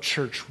talk about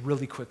church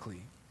really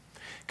quickly.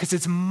 Because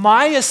it's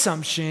my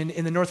assumption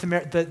in the North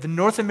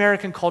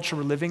American culture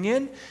we're living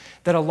in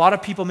that a lot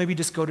of people maybe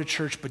just go to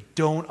church but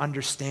don't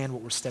understand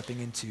what we're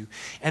stepping into.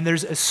 And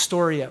there's a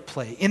story at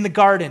play. In the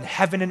garden,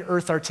 heaven and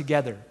earth are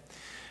together.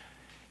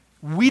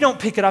 We don't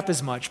pick it up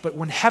as much, but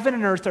when heaven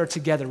and earth are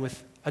together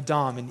with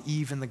Adam and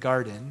Eve in the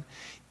garden,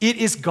 it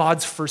is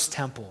God's first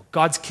temple,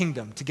 God's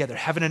kingdom together,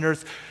 heaven and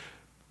earth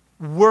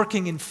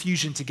working in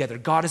fusion together.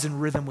 God is in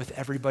rhythm with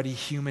everybody,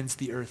 humans,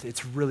 the earth.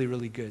 It's really,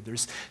 really good.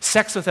 There's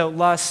sex without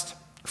lust,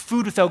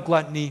 food without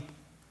gluttony,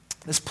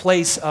 this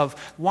place of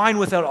wine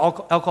without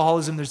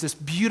alcoholism. There's this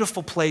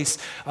beautiful place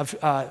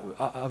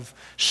of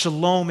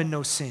shalom and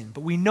no sin.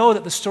 But we know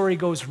that the story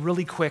goes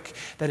really quick,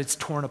 that it's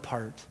torn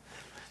apart.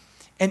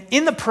 And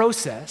in the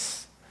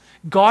process,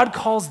 God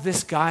calls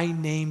this guy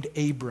named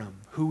Abram,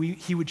 who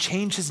he would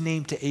change his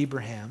name to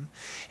Abraham,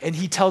 and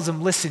he tells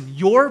him, listen,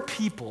 your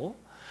people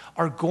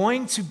are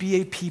going to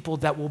be a people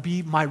that will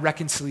be my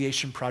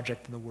reconciliation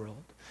project in the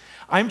world.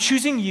 I'm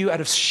choosing you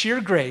out of sheer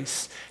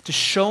grace to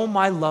show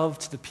my love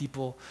to the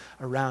people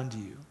around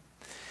you.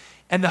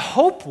 And the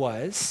hope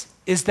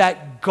is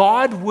that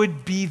God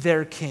would be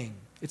their king.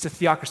 It's a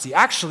theocracy.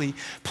 Actually,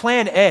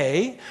 plan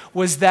A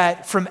was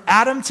that from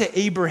Adam to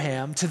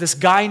Abraham to this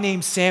guy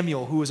named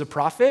Samuel, who was a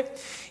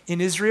prophet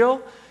in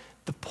Israel,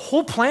 the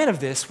whole plan of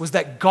this was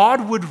that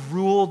God would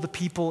rule the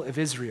people of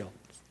Israel.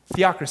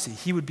 Theocracy.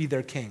 He would be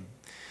their king.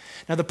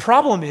 Now, the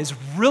problem is,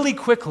 really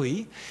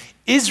quickly,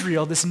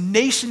 Israel, this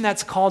nation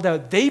that's called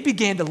out, they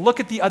began to look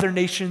at the other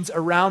nations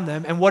around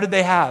them, and what did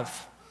they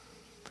have?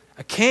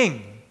 A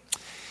king.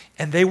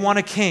 And they want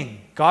a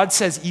king. God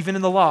says, even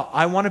in the law,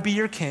 I want to be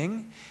your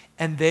king.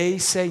 And they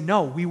say,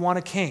 no, we want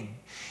a king.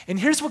 And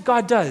here's what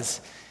God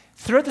does.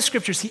 Throughout the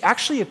scriptures, he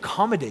actually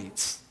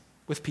accommodates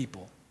with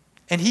people.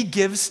 And he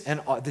gives, and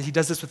he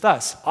does this with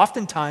us.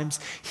 Oftentimes,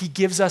 he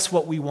gives us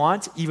what we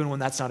want, even when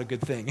that's not a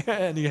good thing.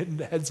 And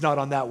it's not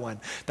on that one.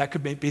 That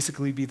could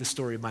basically be the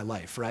story of my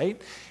life,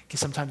 right? He's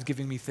sometimes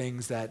giving me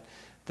things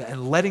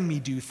and letting me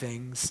do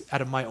things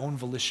out of my own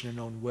volition and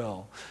own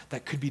will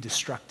that could be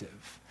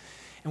destructive.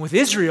 And with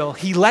Israel,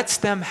 he lets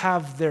them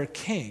have their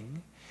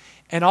king.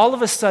 And all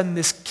of a sudden,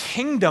 this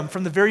kingdom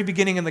from the very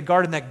beginning in the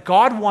garden that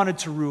God wanted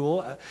to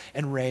rule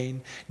and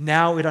reign,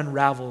 now it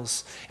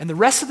unravels. And the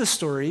rest of the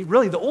story,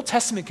 really, the Old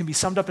Testament can be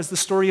summed up as the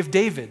story of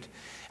David,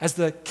 as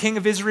the king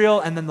of Israel,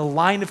 and then the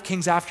line of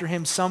kings after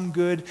him, some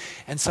good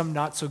and some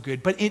not so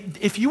good. But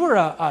if you were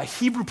a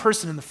Hebrew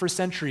person in the first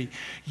century,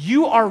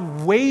 you are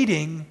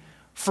waiting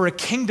for a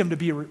kingdom to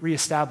be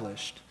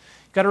reestablished.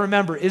 You've got to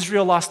remember,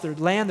 Israel lost their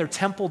land, their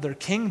temple, their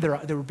king. They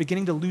were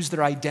beginning to lose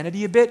their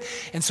identity a bit.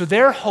 And so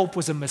their hope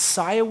was a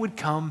Messiah would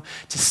come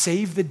to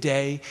save the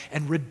day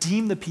and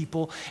redeem the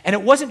people. And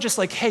it wasn't just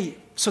like, hey,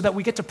 so that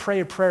we get to pray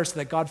a prayer so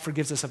that God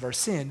forgives us of our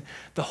sin.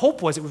 The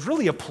hope was, it was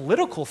really a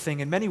political thing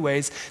in many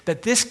ways,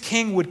 that this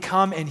king would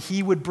come and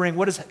he would bring,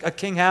 what does a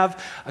king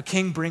have? A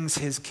king brings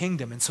his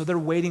kingdom. And so they're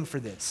waiting for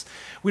this.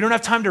 We don't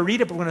have time to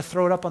read it, but we're going to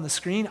throw it up on the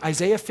screen.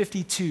 Isaiah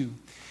 52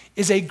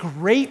 is a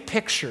great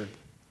picture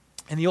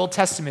in the Old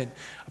Testament,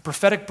 a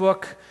prophetic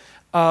book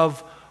of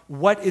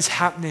what is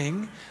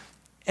happening.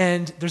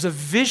 And there's a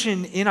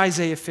vision in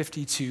Isaiah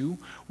 52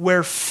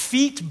 where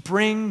feet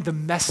bring the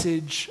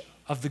message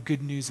of the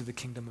good news of the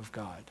kingdom of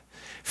God.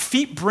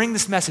 Feet bring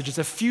this message. It's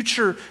a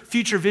future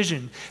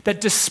vision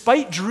that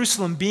despite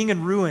Jerusalem being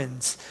in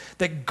ruins,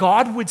 that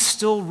God would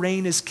still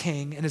reign as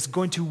king and is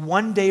going to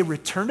one day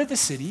return to the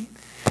city,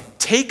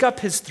 take up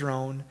his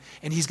throne,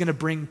 and he's going to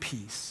bring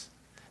peace.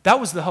 That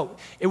was the hope.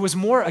 It was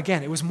more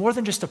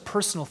than just a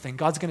personal thing.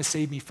 God's going to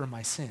save me from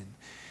my sin.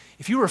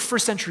 If you were a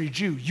first century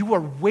Jew, you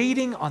were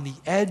waiting on the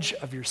edge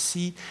of your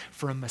seat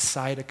for a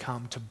Messiah to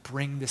come to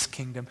bring this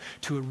kingdom,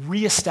 to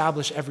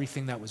reestablish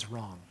everything that was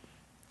wrong.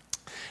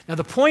 Now,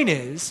 the point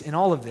is, in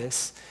all of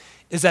this,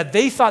 is that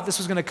they thought this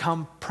was going to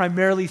come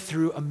primarily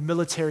through a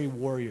military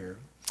warrior.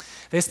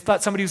 They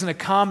thought somebody was going to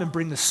come and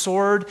bring the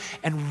sword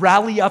and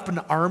rally up an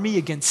army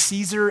against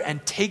Caesar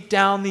and take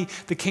down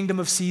the kingdom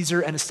of Caesar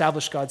and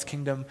establish God's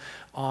kingdom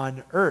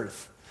on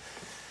earth.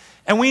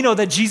 And we know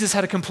that Jesus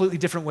had a completely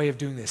different way of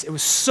doing this. It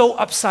was so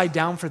upside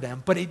down for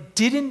them, but it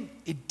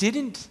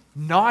didn't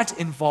not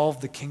involve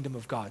the kingdom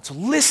of God. So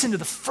listen to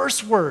the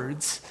first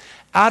words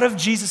out of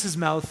Jesus'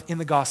 mouth in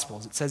the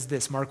Gospels. It says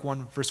this, Mark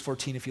 1, verse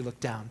 14, if you look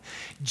down.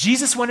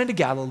 Jesus went into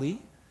Galilee,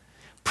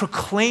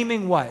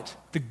 proclaiming what?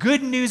 The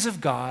good news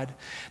of God.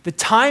 The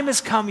time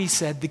has come, he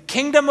said. The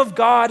kingdom of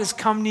God has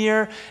come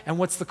near. And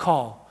what's the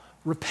call?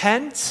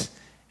 Repent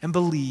and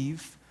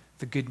believe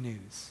the good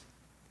news.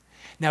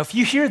 Now, if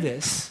you hear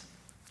this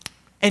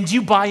and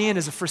you buy in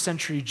as a first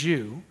century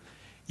Jew,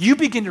 you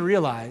begin to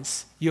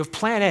realize you have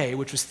plan A,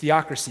 which was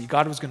theocracy.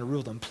 God was going to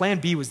rule them. Plan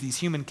B was these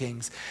human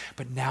kings.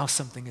 But now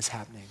something is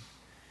happening.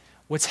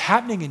 What's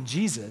happening in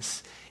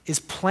Jesus is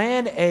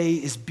plan A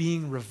is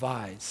being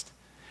revised.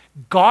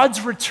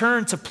 God's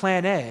return to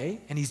plan A,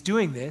 and he's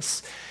doing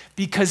this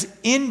because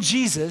in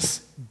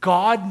Jesus,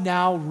 God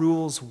now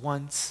rules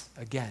once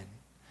again.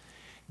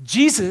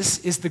 Jesus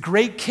is the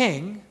great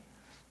king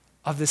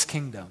of this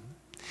kingdom.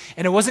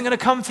 And it wasn't going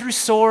to come through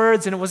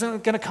swords, and it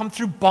wasn't going to come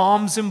through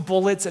bombs and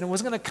bullets, and it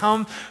wasn't going to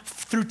come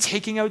through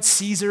taking out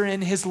Caesar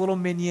and his little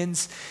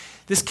minions.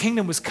 This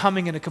kingdom was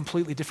coming in a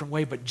completely different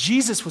way, but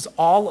Jesus was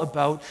all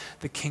about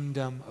the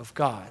kingdom of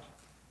God.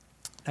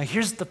 Now,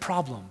 here's the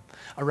problem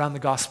around the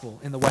gospel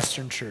in the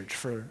Western church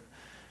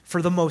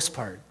for the most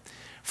part.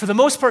 For the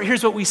most part,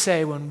 here's what we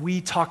say when we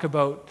talk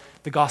about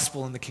the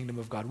gospel and the kingdom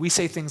of God. We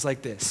say things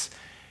like this: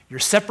 you're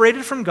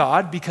separated from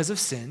God because of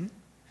sin,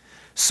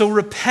 so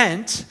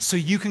repent so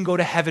you can go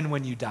to heaven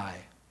when you die.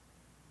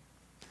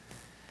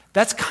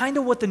 That's kind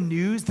of what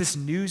this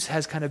news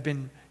has kind of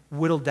been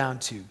whittled down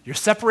to. You're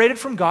separated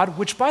from God,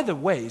 which, by the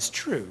way, is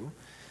true.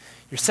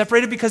 You're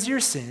separated because of your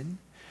sin.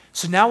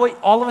 So now what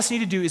all of us need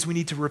to do is we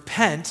need to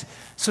repent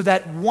so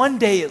that one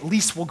day at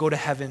least we'll go to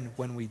heaven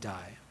when we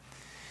die.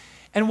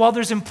 And while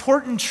there's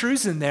important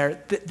truths in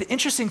there, the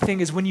interesting thing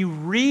is when you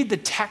read the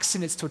text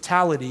in its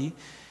totality,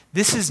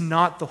 this is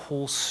not the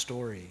whole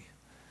story.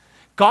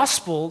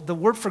 Gospel, the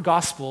word for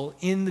gospel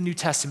in the New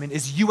Testament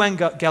is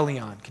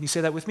euangelion. Can you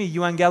say that with me?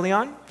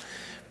 Euangelion?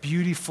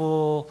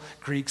 Beautiful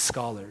Greek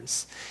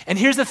scholars. And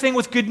here's the thing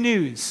with good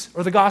news,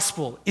 or the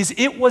gospel, is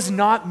it was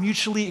not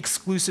mutually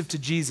exclusive to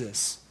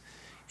Jesus.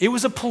 It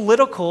was a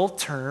political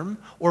term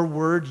or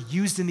word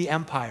used in the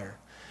empire.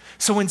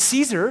 So when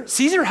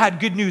Caesar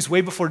had good news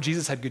way before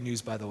Jesus had good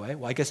news, by the way.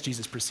 Well, I guess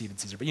Jesus preceded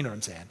Caesar, but you know what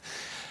I'm saying.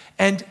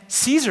 And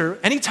Caesar,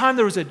 anytime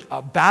there was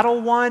a battle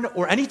won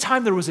or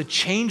anytime there was a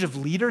change of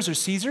leaders or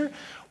Caesar,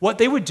 what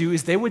they would do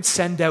is they would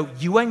send out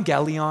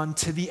euangelion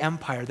to the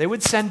empire. They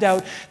would send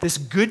out this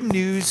good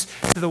news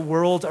to the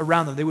world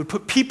around them. They would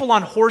put people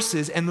on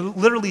horses and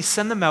literally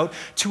send them out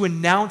to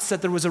announce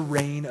that there was a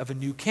reign of a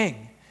new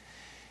king.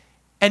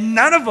 And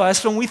none of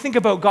us, when we think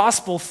about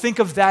gospel, think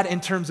of that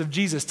in terms of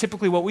Jesus.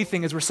 Typically what we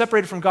think is we're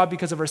separated from God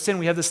because of our sin.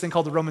 We have this thing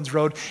called the Romans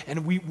Road,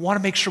 and we want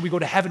to make sure we go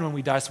to heaven when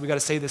we die, so we got to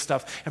say this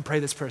stuff and pray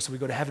this prayer so we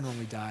go to heaven when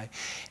we die.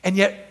 And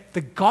yet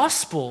the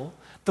gospel,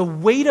 the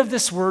weight of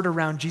this word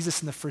around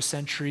Jesus in the first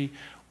century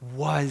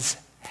was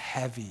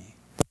heavy.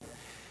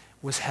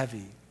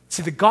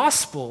 See, the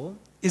gospel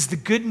is the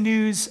good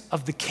news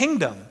of the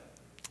kingdom,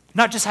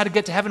 not just how to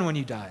get to heaven when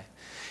you die.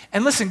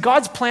 And listen,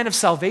 God's plan of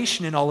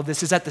salvation in all of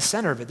this is at the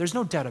center of it. There's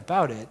no doubt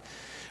about it.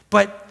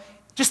 But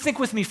just think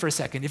with me for a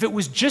second. If it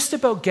was just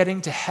about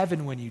getting to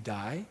heaven when you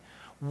die,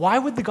 why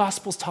would the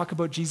Gospels talk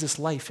about Jesus'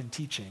 life and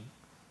teaching?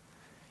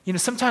 You know,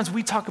 sometimes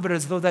we talk about it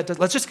as though that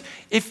does,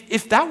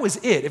 if that was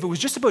it, if it was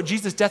just about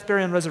Jesus' death,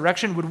 burial, and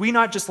resurrection, would we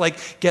not just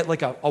get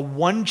a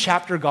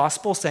one-chapter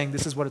gospel saying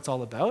this is what it's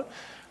all about?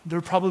 There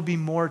would probably be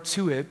more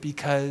to it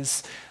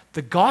because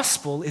the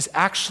gospel is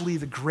actually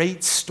the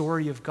great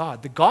story of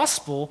God. The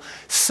gospel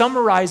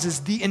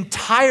summarizes the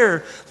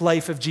entire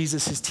life of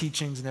Jesus, his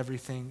teachings and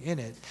everything in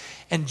it.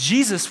 And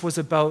Jesus was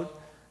about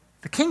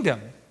the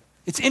kingdom.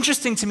 It's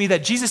interesting to me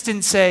that Jesus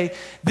didn't say,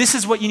 this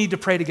is what you need to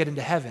pray to get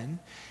into heaven.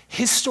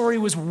 His story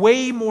was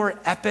way more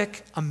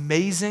epic,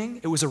 amazing.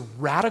 It was a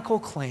radical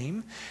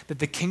claim that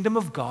the kingdom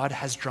of God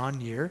has drawn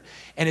near,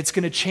 and it's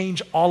going to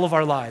change all of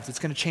our lives. It's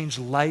going to change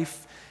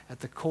life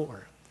at the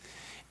core.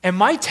 And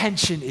my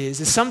tension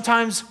is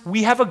sometimes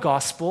we have a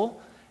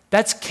gospel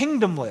that's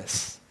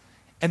kingdomless,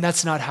 and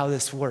that's not how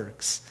this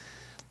works.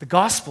 The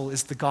gospel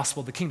is the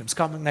gospel of the kingdom.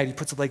 Scott McKnight, he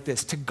puts it like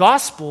this: to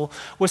gospel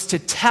was to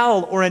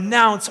tell or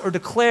announce or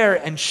declare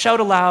and shout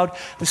aloud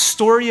the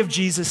story of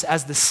Jesus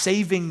as the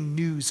saving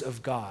news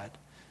of God.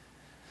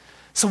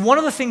 So one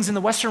of the things in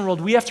the Western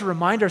world we have to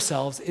remind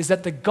ourselves is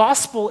that the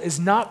gospel is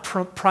not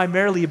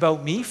primarily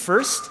about me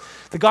first.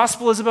 The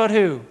gospel is about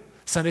who?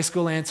 Sunday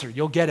school answer.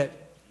 You'll get it.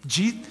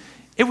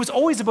 It was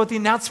always about the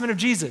announcement of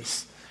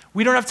Jesus.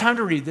 We don't have time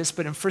to read this,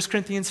 but in 1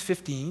 Corinthians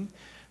 15,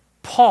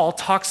 Paul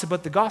talks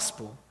about the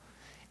gospel.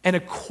 And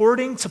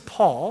according to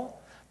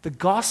Paul, the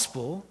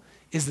gospel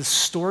is the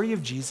story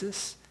of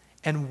Jesus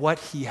and what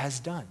he has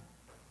done.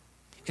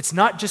 It's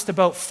not just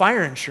about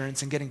fire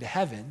insurance and getting to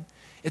heaven.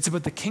 It's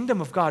about the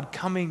kingdom of God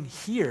coming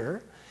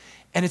here,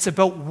 and it's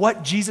about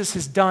what Jesus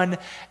has done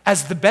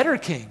as the better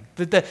king.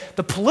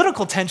 The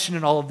political tension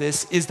in all of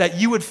this is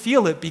that you would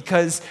feel it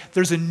because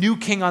there's a new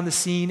king on the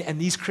scene, and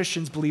these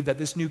Christians believe that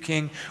this new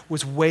king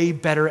was way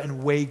better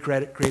and way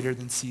greater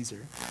than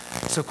Caesar.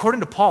 So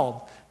according to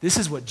Paul, this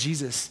is what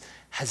Jesus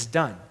has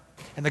done.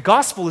 And the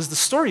gospel is the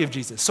story of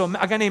Jesus. So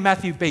a guy named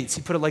Matthew Bates,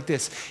 he put it like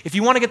this: if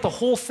you want to get the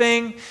whole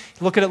thing,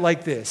 look at it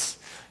like this.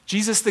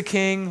 Jesus the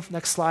king,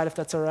 next slide if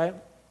that's all right.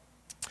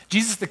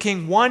 Jesus the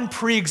king, 1,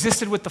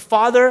 pre-existed with the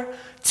Father.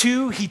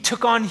 2, he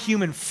took on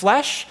human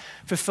flesh,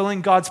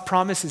 fulfilling God's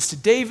promises to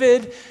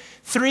David.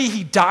 3,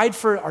 he died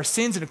for our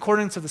sins in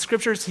accordance to the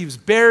scriptures. He was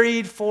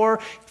buried. 4,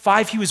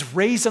 5, he was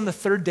raised on the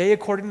third day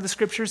according to the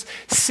scriptures.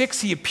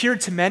 6, he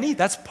appeared to many.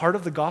 That's part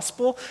of the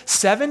gospel.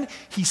 7,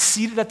 he's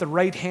seated at the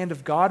right hand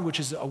of God, which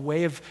is a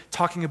way of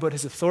talking about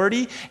his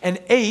authority. And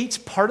 8,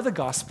 part of the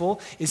gospel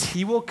is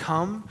he will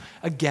come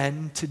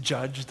again to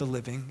judge the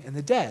living and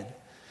the dead.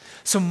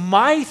 So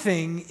my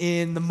thing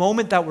in the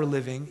moment that we're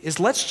living is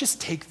let's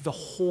just take the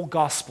whole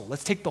gospel.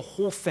 Let's take the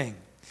whole thing.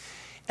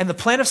 And the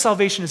plan of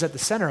salvation is at the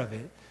center of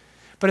it.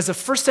 But as a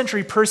first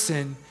century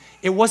person,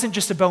 it wasn't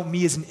just about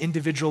me as an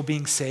individual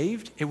being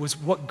saved. It was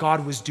what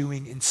God was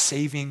doing in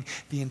saving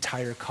the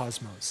entire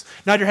cosmos.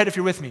 Nod your head if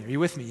you're with me. Are you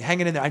with me?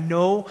 Hanging in there. I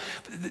know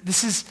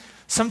this is,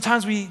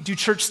 sometimes we do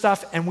church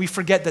stuff and we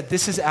forget that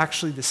this is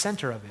actually the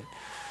center of it.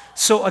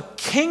 So a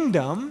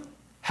kingdom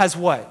has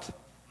what?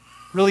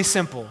 Really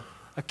simple.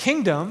 A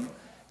kingdom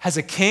has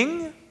a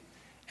king,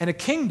 and a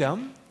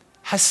kingdom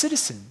has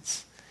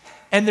citizens.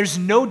 And there's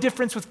no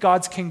difference with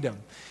God's kingdom.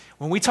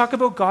 When we talk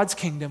about God's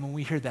kingdom, when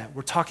we hear that,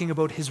 we're talking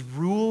about his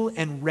rule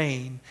and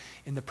reign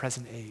in the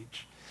present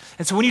age.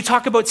 And so when you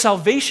talk about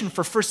salvation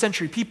for first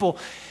century people,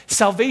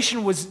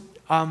 salvation was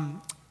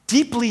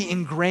deeply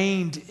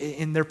ingrained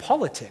in their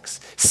politics.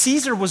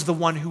 Caesar was the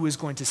one who was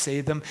going to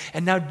save them,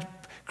 and now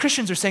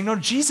Christians are saying, no,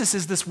 Jesus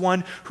is this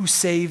one who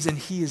saves, and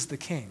he is the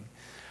king.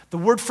 The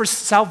word for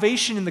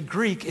salvation in the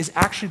Greek is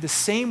actually the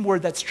same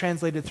word that's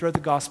translated throughout the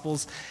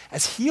Gospels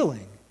as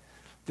healing.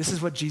 This is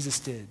what Jesus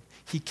did.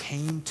 He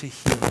came to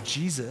heal.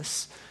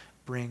 Jesus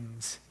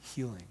brings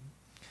healing.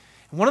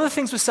 And one of the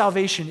things with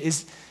salvation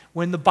is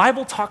when the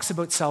Bible talks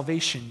about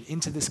salvation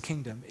into this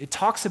kingdom, it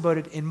talks about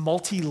it in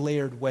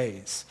multi-layered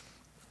ways.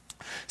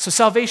 So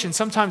salvation,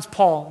 sometimes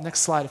Paul,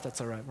 next slide if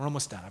that's all right, we're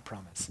almost done, I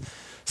promise.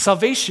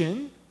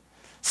 Salvation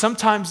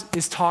sometimes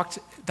is talked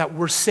that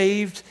we're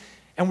saved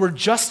and we're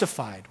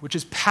justified, which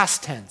is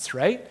past tense,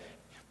 right?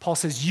 Paul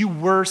says, you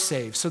were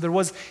saved. So there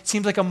was, it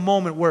seems like a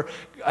moment where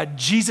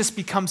Jesus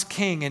becomes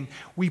king and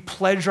we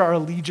pledge our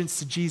allegiance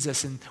to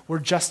Jesus and we're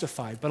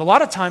justified. But a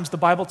lot of times the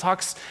Bible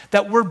talks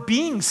that we're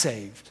being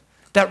saved.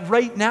 That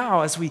right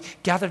now, as we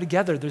gather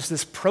together, there's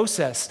this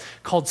process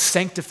called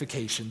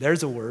sanctification.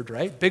 There's a word,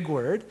 right? Big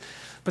word.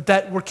 But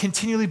that we're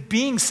continually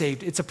being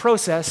saved. It's a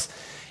process.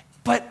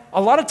 But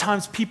a lot of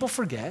times people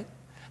forget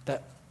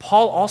that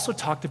Paul also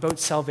talked about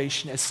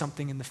salvation as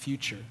something in the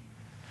future.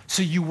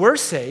 So you were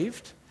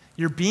saved.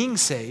 You're being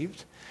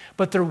saved,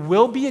 but there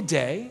will be a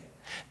day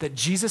that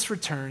Jesus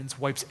returns,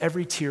 wipes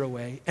every tear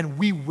away, and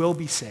we will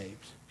be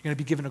saved. You're going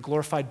to be given a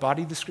glorified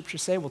body, the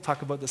scriptures say. We'll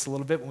talk about this a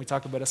little bit when we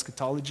talk about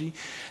eschatology.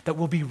 That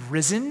will be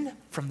risen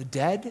from the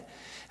dead.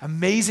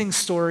 Amazing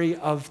story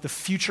of the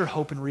future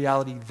hope and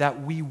reality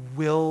that we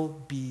will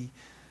be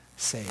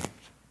saved.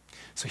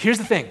 So here's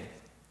the thing.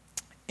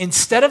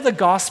 Instead of the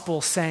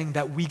gospel saying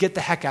that we get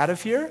the heck out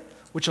of here,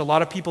 which a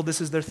lot of people, this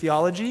is their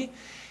theology,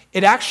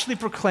 it actually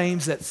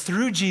proclaims that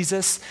through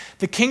Jesus,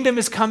 the kingdom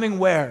is coming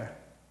where?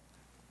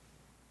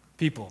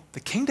 People, the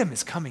kingdom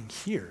is coming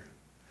here.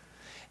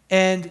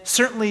 And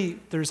certainly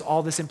there's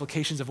all this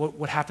implications of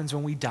what happens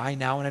when we die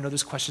now, and I know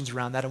there's questions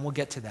around that, and we'll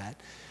get to that.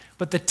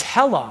 But the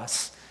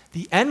telos,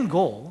 the end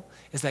goal,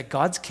 is that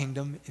God's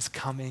kingdom is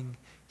coming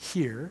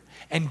here,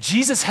 and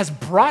Jesus has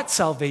brought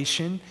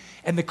salvation,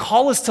 and the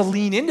call is to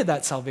lean into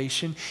that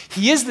salvation.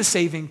 He is the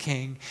saving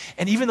king,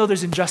 and even though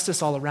there's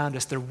injustice all around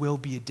us, there will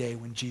be a day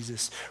when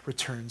Jesus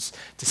returns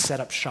to set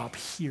up shop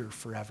here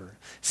forever,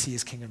 see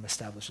his kingdom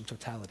established in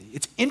totality.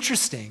 It's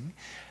interesting,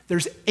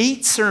 there's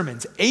 8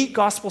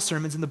 gospel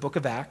sermons in the book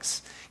of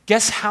Acts.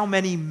 Guess how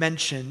many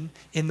mention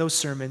in those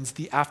sermons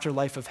the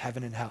afterlife of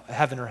heaven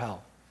or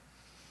hell?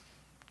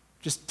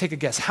 Just take a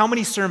guess. How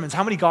many sermons,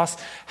 how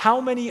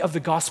many of the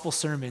gospel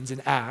sermons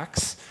in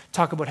Acts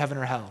talk about heaven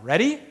or hell?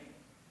 Ready?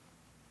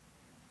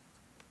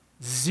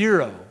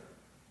 0.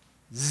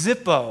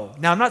 Zippo.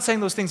 Now, I'm not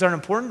saying those things aren't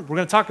important. We're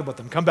going to talk about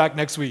them. Come back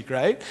next week,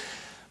 right?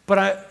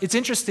 But it's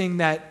interesting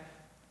that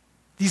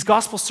these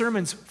gospel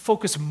sermons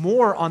focus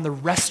more on the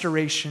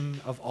restoration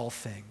of all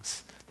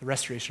things. The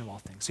restoration of all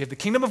things. So you have the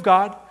kingdom of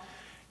God.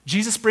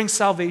 Jesus brings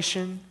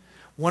salvation.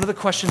 One of the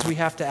questions we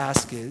have to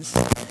ask is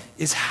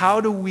how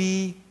do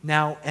we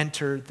now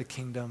enter the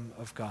kingdom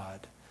of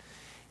God?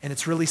 And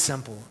it's really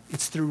simple.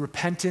 It's through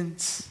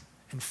repentance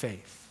and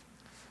faith.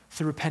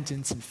 Through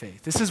repentance and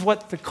faith. This is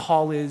what the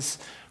call is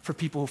for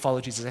people who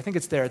follow Jesus. I think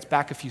it's there. It's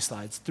back a few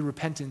slides. Through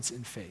repentance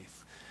and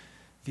faith.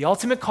 The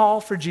ultimate call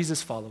for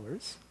Jesus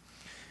followers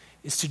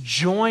is to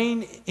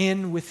join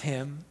in with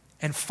him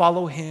and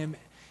follow him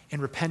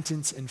in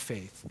repentance and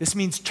faith. This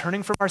means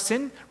turning from our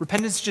sin.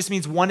 Repentance just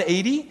means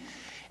 180.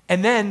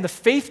 And then the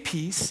faith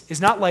piece is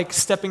not like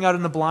stepping out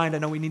in the blind. I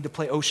know we need to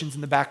play Oceans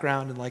in the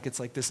background and it's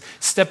like this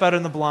step out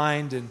in the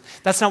blind. And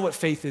that's not what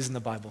faith is in the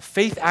Bible.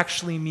 Faith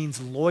actually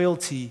means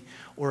loyalty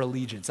or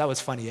allegiance. That was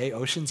funny, eh?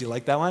 Oceans, you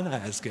like that one?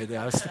 That's good.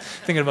 I was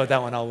thinking about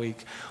that one all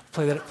week.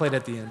 Play it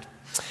at the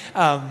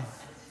end.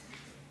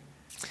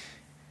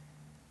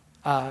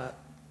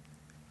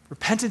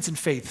 Repentance and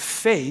faith.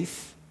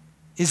 Faith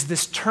is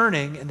this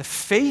turning, and the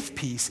faith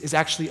piece is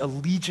actually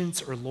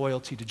allegiance or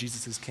loyalty to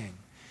Jesus as king.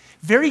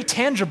 Very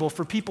tangible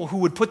for people who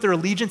would put their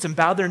allegiance and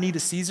bow their knee to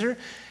Caesar.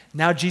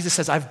 Now Jesus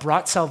says, I've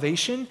brought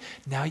salvation.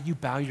 Now you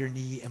bow your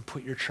knee and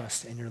put your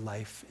trust and your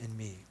life in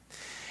me.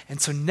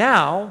 And so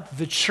now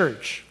the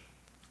church,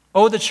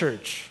 the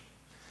church.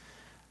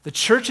 The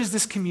church is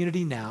this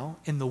community now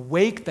in the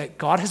wake that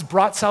God has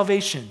brought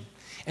salvation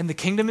and the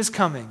kingdom is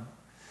coming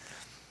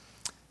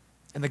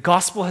and the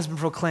gospel has been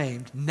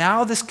proclaimed.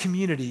 Now this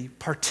community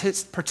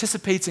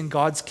participates in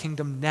God's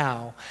kingdom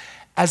now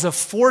as a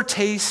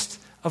foretaste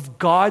of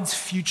God's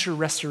future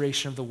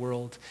restoration of the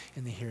world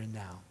in the here and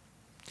now.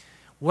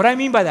 What I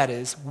mean by that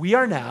is, we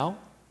are now,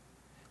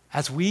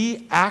 as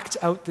we act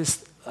out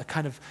this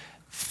kind of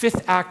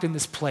fifth act in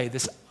this play,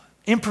 this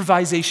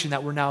improvisation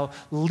that we're now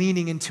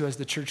leaning into as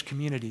the church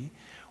community,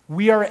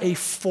 we are a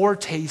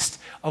foretaste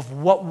of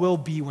what will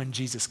be when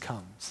Jesus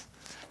comes.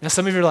 Now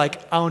some of you are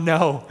like, oh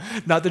no,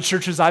 not the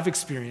churches I've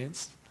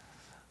experienced.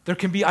 There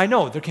can be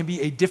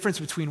a difference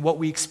between what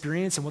we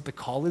experience and what the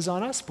call is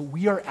on us, but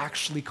we are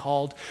actually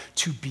called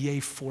to be a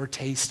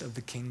foretaste of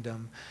the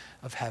kingdom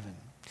of heaven.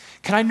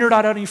 Can I nerd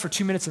out on you for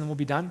 2 minutes and then we'll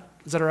be done?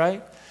 Is that all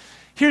right?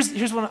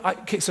 Here's one.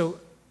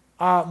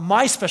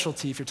 My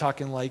specialty, if you're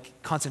talking like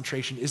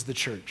concentration, is the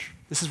church.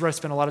 This is where I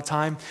spend a lot of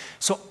time.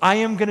 So I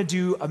am going to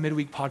do a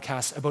midweek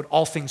podcast about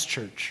all things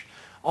church.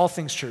 All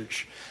things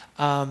church.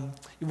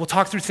 We'll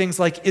talk through things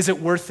like, is it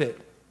worth it?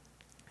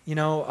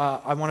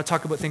 I want to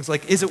talk about things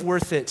like, is it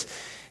worth it?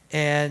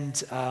 And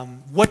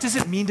what does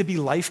it mean to be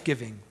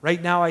life-giving?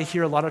 Right now, I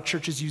hear a lot of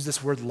churches use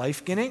this word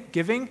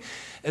life-giving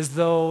as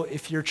though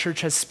if your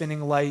church has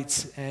spinning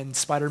lights and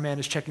Spider-Man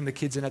is checking the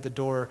kids in at the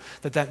door,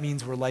 that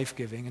means we're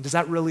life-giving. And is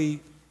that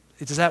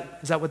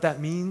what that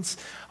means?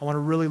 I want to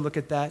really look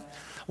at that.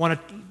 I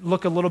want to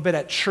look a little bit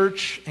at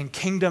church and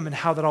kingdom and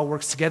how that all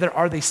works together.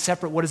 Are they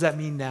separate? What does that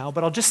mean now?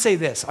 But I'll just say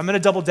this. I'm going to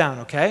double down,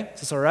 okay? Is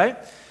this all right?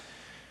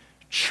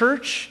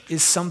 Church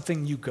is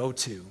something you go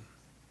to.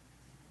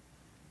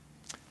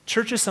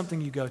 Church is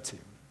something you go to.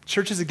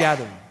 Church is a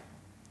gathering.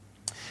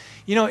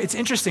 You know, it's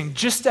interesting.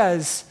 Just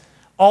as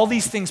all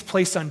these things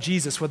placed on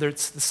Jesus, whether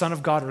it's the Son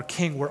of God or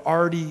King, were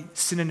already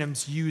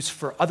synonyms used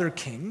for other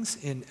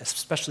kings,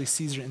 especially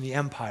Caesar in the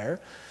empire,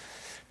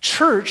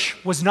 church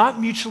was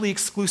not mutually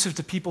exclusive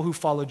to people who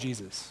followed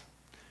Jesus.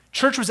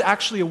 Church was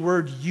actually a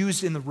word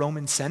used in the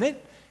Roman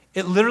Senate.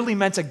 It literally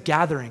meant a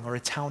gathering or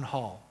a town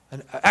hall.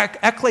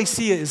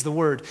 Ecclesia is the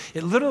word.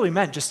 It literally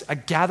meant just a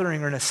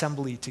gathering or an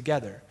assembly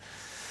together.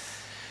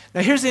 Now,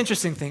 here's the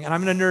interesting thing, and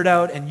I'm going to nerd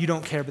out, and you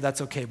don't care, but that's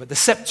okay. But the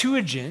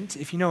Septuagint,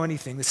 if you know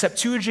anything, the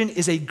Septuagint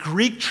is a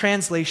Greek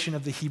translation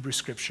of the Hebrew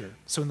Scripture.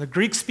 So in the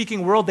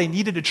Greek-speaking world, they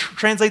needed to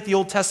translate the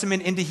Old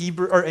Testament into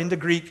Hebrew or into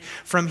Greek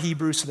from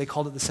Hebrew, so they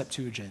called it the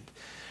Septuagint.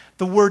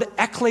 The word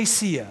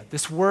ecclesia,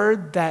 this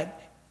word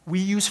that we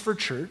use for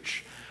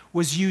church,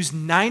 was used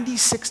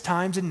 96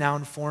 times in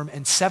noun form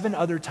and 7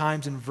 other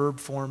times in verb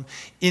form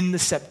in the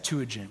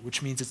Septuagint,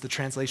 which means it's the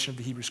translation of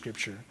the Hebrew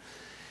Scripture.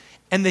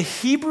 And the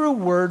Hebrew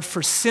word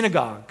for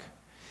synagogue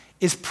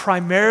is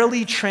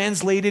primarily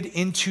translated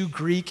into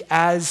Greek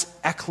as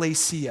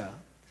ecclesia.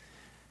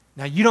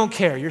 Now, you don't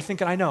care. You're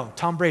thinking, I know,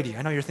 Tom Brady.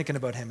 I know you're thinking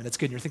about him, and it's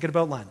good. You're thinking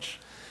about lunch.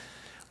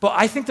 But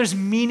I think there's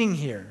meaning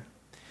here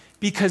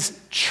because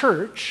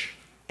church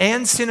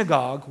and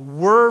synagogue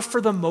were, for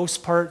the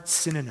most part,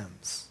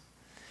 synonyms.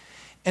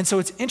 And so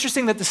it's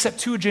interesting that the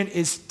Septuagint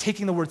is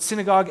taking the word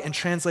synagogue and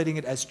translating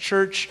it as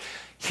church.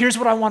 Here's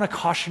what I want to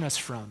caution us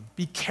from.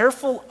 Be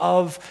careful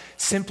of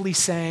simply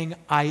saying,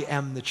 I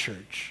am the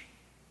church.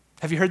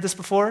 Have you heard this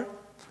before?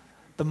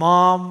 The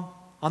mom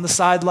on the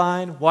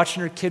sideline,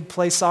 watching her kid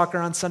play soccer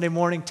on Sunday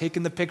morning,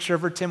 taking the picture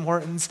of her Tim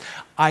Hortons.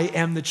 I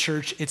am the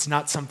church. It's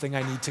not something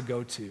I need to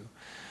go to.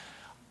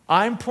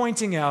 I'm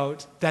pointing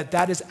out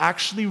that is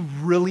actually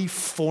really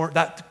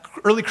that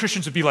early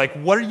Christians would be like,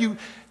 what are you?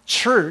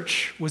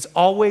 Church was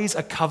always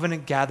a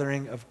covenant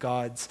gathering of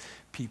God's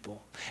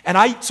people. And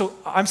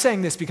I'm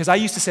saying this because I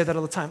used to say that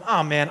all the time.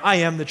 Oh man, I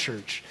am the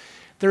church.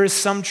 There is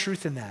some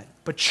truth in that.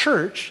 But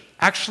church,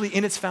 actually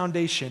in its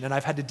foundation, and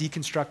I've had to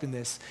deconstruct in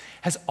this,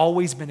 has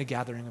always been a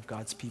gathering of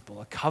God's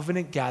people, a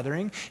covenant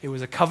gathering. It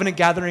was a covenant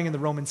gathering in the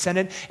Roman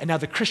Senate, and now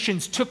the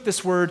Christians took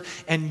this word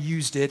and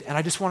used it. And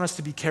I just want us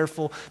to be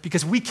careful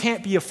because we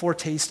can't be a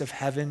foretaste of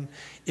heaven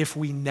if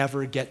we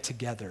never get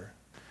together.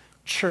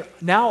 Church,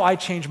 now I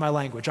change my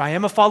language. I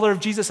am a follower of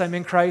Jesus, I'm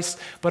in Christ,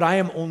 but I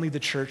am only the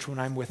church when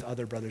I'm with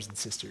other brothers and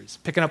sisters.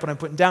 Picking up what I'm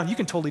putting down, you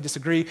can totally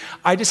disagree.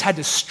 I just had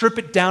to strip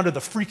it down to the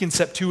freaking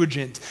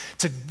Septuagint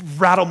to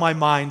rattle my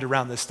mind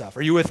around this stuff.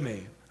 Are you with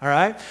me? All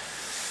right?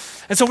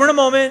 And so we're in a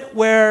moment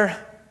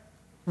where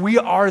we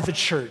are the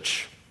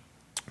church.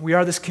 We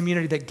are this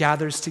community that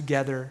gathers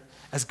together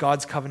as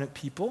God's covenant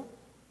people.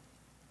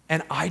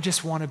 And I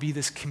just want to be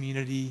this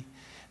community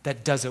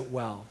that does it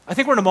well. I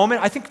think we're in a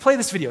moment. Play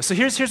this video. So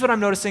here's what I'm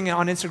noticing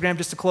on Instagram,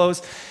 just to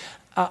close.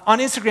 On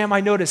Instagram,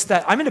 I noticed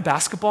that I'm into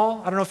basketball.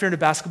 I don't know if you're into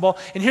basketball.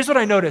 And here's what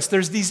I noticed.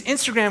 There's these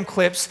Instagram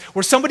clips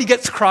where somebody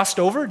gets crossed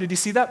over. Did you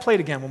see that? Play it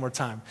again one more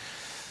time.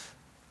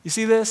 You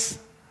see this?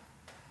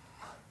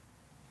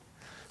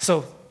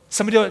 So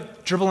somebody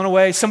dribbling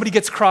away, somebody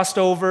gets crossed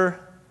over,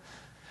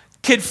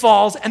 kid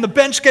falls, and the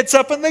bench gets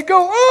up and they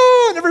go,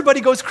 oh, and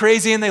everybody goes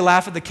crazy and they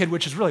laugh at the kid,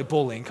 which is really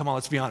bullying. Come on,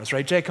 let's be honest,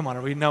 right, Jay? Come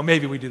on, no,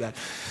 maybe we do that.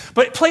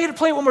 But play it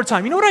one more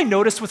time. You know what I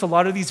noticed with a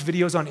lot of these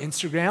videos on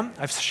Instagram?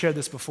 I've shared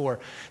this before.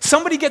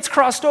 Somebody gets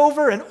crossed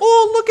over and,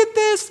 oh, look at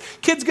this.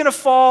 Kid's gonna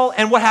fall,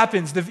 and what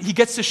happens? He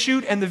gets to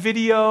shoot and the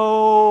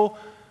video,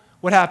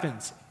 what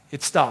happens?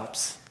 It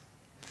stops.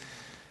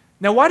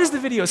 Now, why does the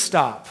video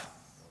stop?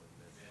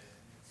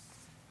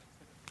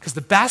 Because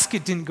the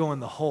basket didn't go in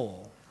the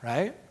hole,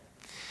 right?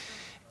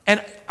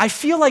 And I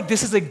feel like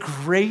this is a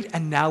great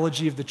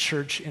analogy of the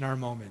church in our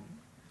moment.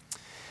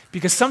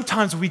 Because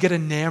sometimes we get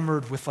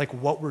enamored with like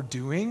what we're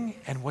doing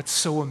and what's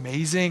so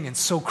amazing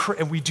and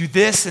and we do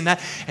this and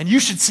that, and you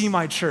should see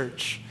my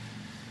church.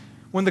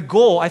 When the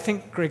goal, I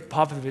think Greg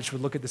Popovich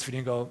would look at this video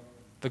and go,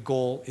 the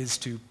goal is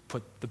to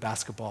put the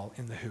basketball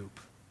in the hoop.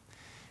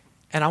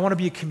 And I want to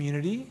be a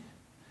community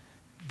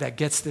that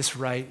gets this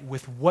right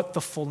with what the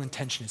full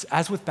intention is.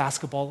 As with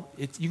basketball,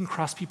 you can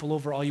cross people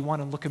over all you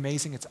want and look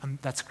amazing.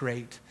 That's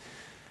great.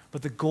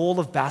 But the goal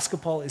of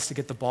basketball is to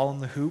get the ball in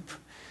the hoop.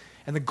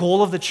 And the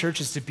goal of the church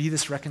is to be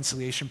this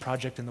reconciliation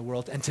project in the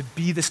world and to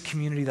be this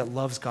community that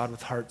loves God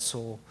with heart,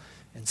 soul,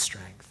 and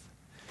strength.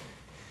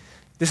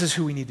 This is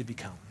who we need to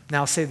become.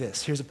 Now, I'll say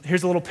this.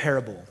 Here's a little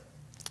parable.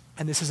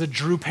 And this is a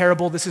Drew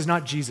parable. This is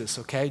not Jesus,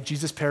 okay?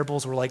 Jesus'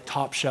 parables were like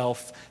top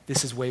shelf.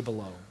 This is way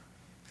below.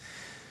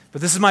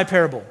 But this is my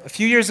parable. A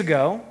few years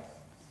ago,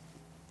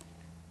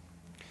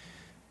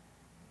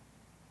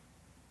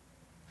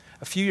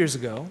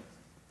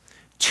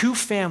 two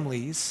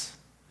families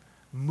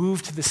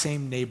moved to the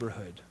same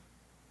neighborhood.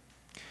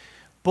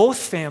 Both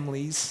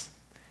families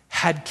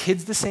had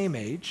kids the same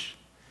age,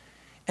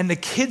 and the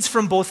kids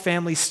from both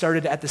families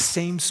started at the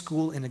same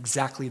school in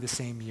exactly the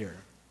same year.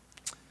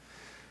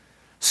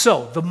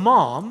 So the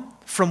mom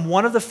from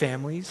one of the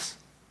families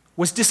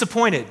was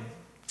disappointed.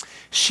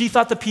 She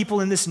thought the people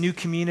in this new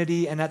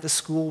community and at the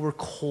school were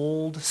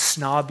cold,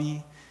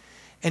 snobby,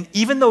 and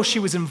even though she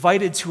was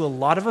invited to a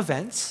lot of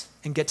events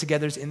and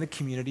get-togethers in the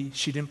community,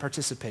 she didn't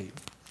participate.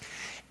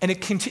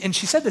 And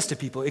she said this to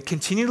people. It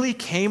continually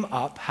came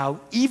up how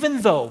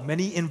even though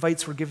many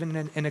invites were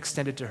given and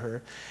extended to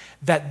her,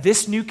 that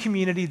this new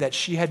community that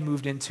she had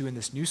moved into and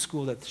this new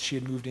school that she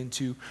had moved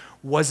into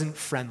wasn't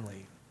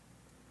friendly.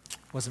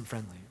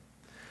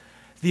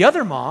 The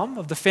other mom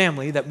of the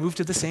family that moved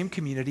to the same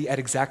community at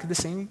exactly the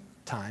same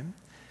time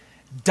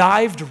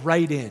dived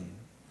right in.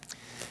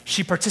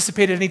 She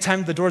participated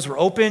anytime the doors were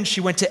open.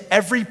 She went to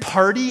every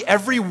party,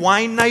 every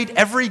wine night,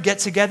 every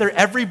get-together,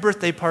 every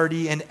birthday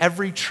party, and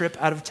every trip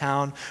out of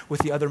town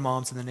with the other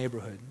moms in the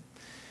neighborhood.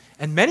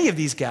 And many of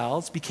these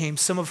gals became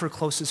some of her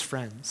closest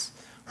friends.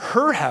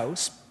 Her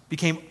house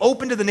became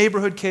open to the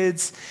neighborhood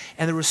kids,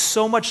 and there was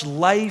so much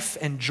life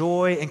and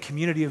joy and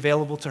community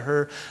available to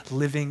her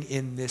living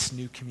in this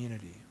new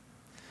community.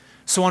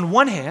 So on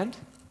one hand,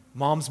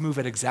 moms move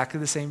at exactly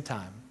the same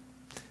time.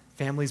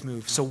 Families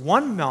move. So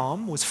one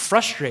mom was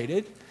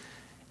frustrated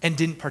and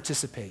didn't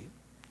participate.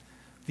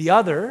 The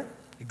other,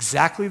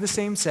 exactly the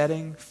same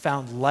setting,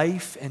 found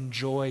life and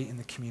joy in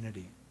the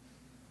community.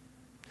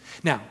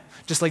 Now,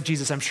 just like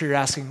Jesus, I'm sure you're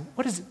asking,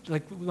 what is it?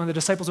 Like when the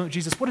disciples went to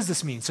Jesus, what does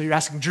this mean? So you're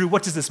asking, Drew,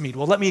 what does this mean?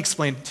 Well, let me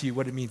explain to you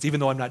what it means, even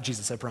though I'm not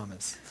Jesus, I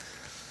promise.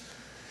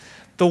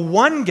 The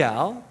one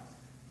gal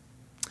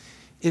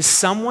is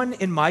someone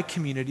in my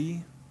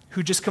community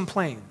who just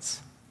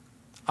complains.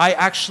 I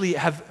actually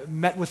have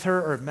met with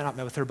her, or not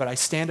met with her, but I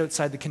stand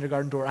outside the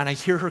kindergarten door and I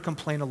hear her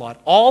complain a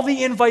lot. All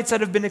the invites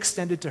that have been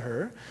extended to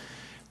her,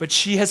 but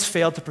she has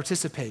failed to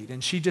participate.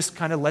 And she just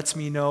kind of lets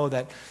me know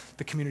that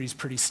the community is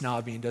pretty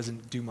snobby and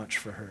doesn't do much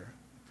for her.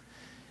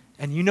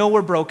 And you know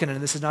we're broken, and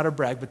this is not a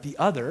brag, but the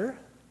other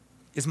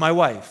is my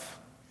wife.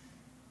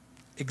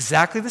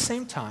 Exactly the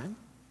same time,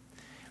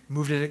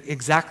 moved at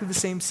exactly the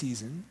same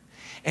season.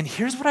 And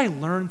here's what I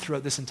learned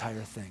throughout this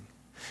entire thing.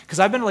 Because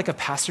I've been like a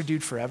pastor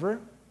dude forever.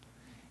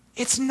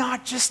 It's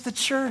not just the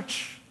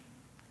church.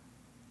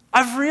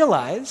 I have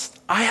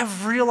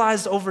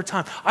realized over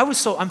time. I'm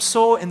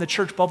so in the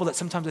church bubble that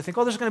sometimes I think,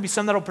 there's going to be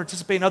some that will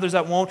participate and others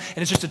that won't, and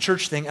it's just a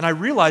church thing. And I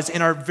realized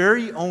in our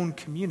very own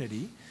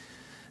community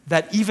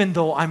that even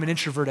though I'm an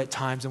introvert at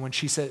times, and when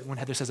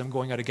Heather says I'm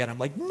going out again, I'm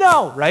like,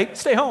 no, right?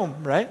 Stay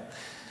home, right?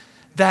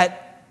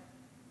 That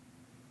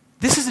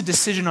this is a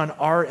decision on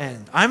our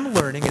end. I'm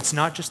learning, it's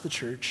not just the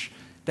church,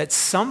 that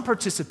some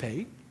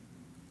participate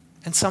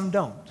and some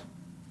don't.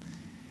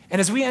 And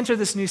as we enter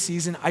this new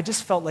season, I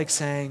just felt like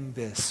saying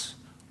this: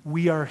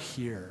 we are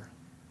here.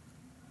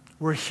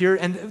 We're here,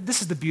 and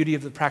this is the beauty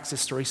of the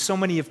Praxis story. So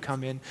many have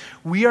come in.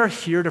 We are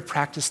here to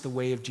practice the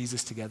way of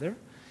Jesus together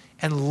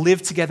and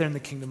live together in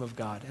the kingdom of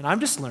God. And I'm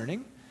just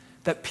learning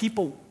that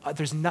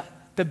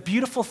the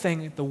beautiful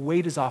thing, the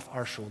weight is off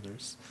our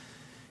shoulders,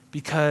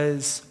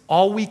 because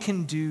all we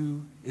can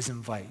do is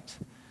invite.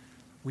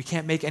 We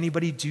can't make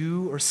anybody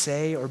do or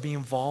say or be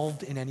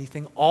involved in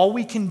anything. All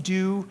we can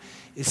do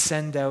is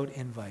send out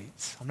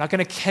invites. I'm not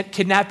going to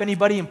kidnap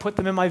anybody and put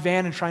them in my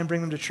van and try and bring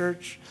them to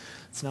church.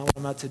 That's not what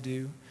I'm out to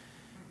do.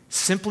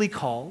 Simply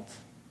called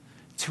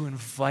to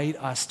invite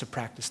us to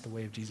practice the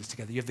way of Jesus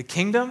together. You have the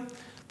kingdom,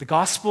 the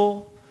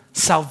gospel,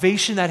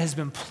 salvation that has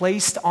been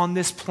placed on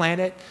this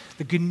planet,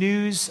 the good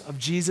news of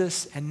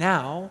Jesus, and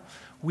now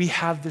we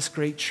have this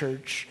great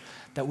church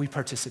that we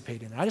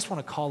participate in. And I just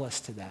want to call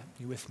us to that.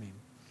 You with me?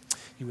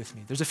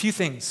 There's a few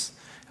things.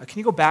 Can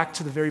you go back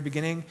to the very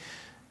beginning?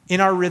 In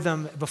our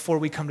rhythm, before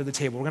we come to the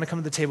table, we're going to come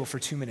to the table for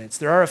 2 minutes.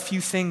 There are a few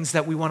things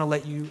that we want to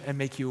let you and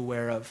make you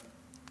aware of.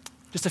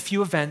 Just a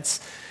few events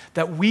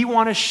that we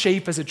want to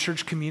shape as a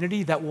church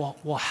community that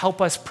will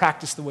help us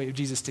practice the way of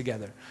Jesus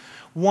together.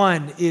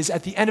 One is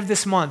at the end of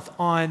this month,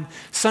 on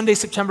Sunday,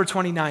 September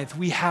 29th,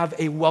 we have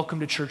a welcome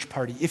to church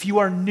party. If you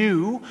are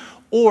new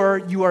or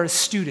you are a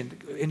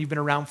student and you've been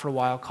around for a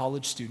while,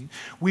 college student,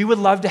 we would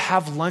love to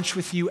have lunch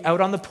with you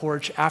out on the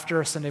porch after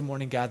our Sunday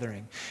morning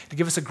gathering to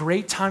give us a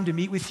great time to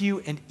meet with you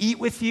and eat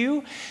with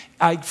you.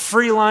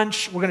 Free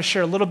lunch. We're going to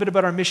share a little bit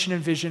about our mission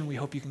and vision. We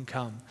hope you can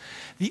come.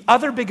 The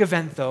other big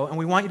event, though, and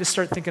we want you to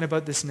start thinking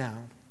about this now,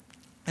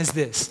 is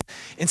this.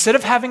 Instead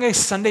of having a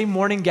Sunday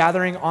morning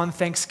gathering on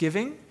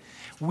Thanksgiving,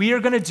 we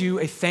are going to do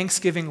a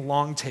Thanksgiving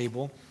long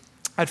table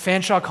at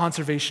Fanshawe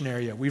Conservation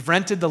Area. We've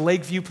rented the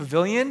Lakeview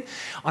Pavilion.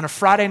 On a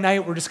Friday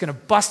night, we're just going to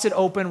bust it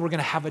open. We're going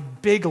to have a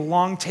big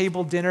long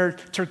table dinner,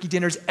 turkey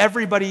dinners.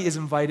 Everybody is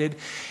invited.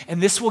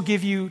 And this will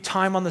give you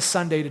time on the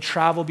Sunday to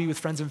travel, be with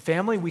friends and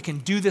family. We can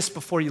do this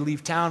before you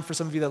leave town, for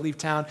some of you that leave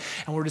town,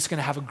 and we're just going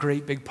to have a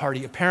great big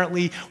party.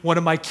 Apparently, one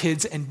of my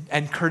kids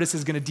and Curtis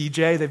is going to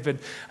DJ.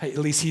 At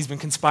least he's been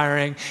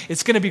conspiring.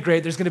 It's going to be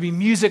great. There's going to be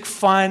music,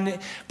 fun.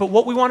 But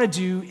what we want to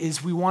do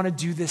is we want to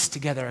do this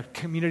together, a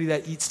community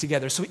that eats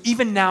together. So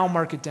even now,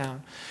 mark it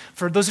down.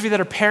 For those of you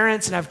that are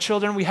parents and have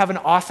children, we have an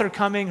author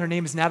coming. Her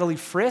name is Natalie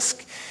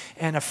Frisk,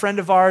 and a friend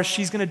of ours.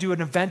 She's going to do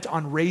an event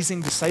on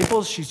raising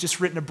disciples. She's just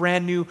written a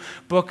brand new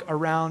book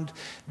around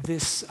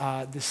this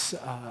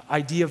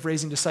idea of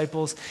raising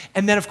disciples.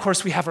 And then, of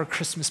course, we have our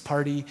Christmas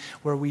party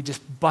where we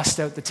just bust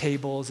out the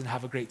tables and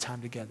have a great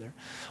time together.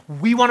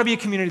 We want to be a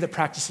community that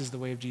practices the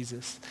way of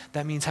Jesus.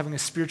 That means having a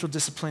spiritual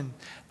discipline,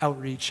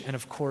 outreach, and,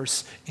 of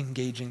course,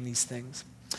 engaging these things.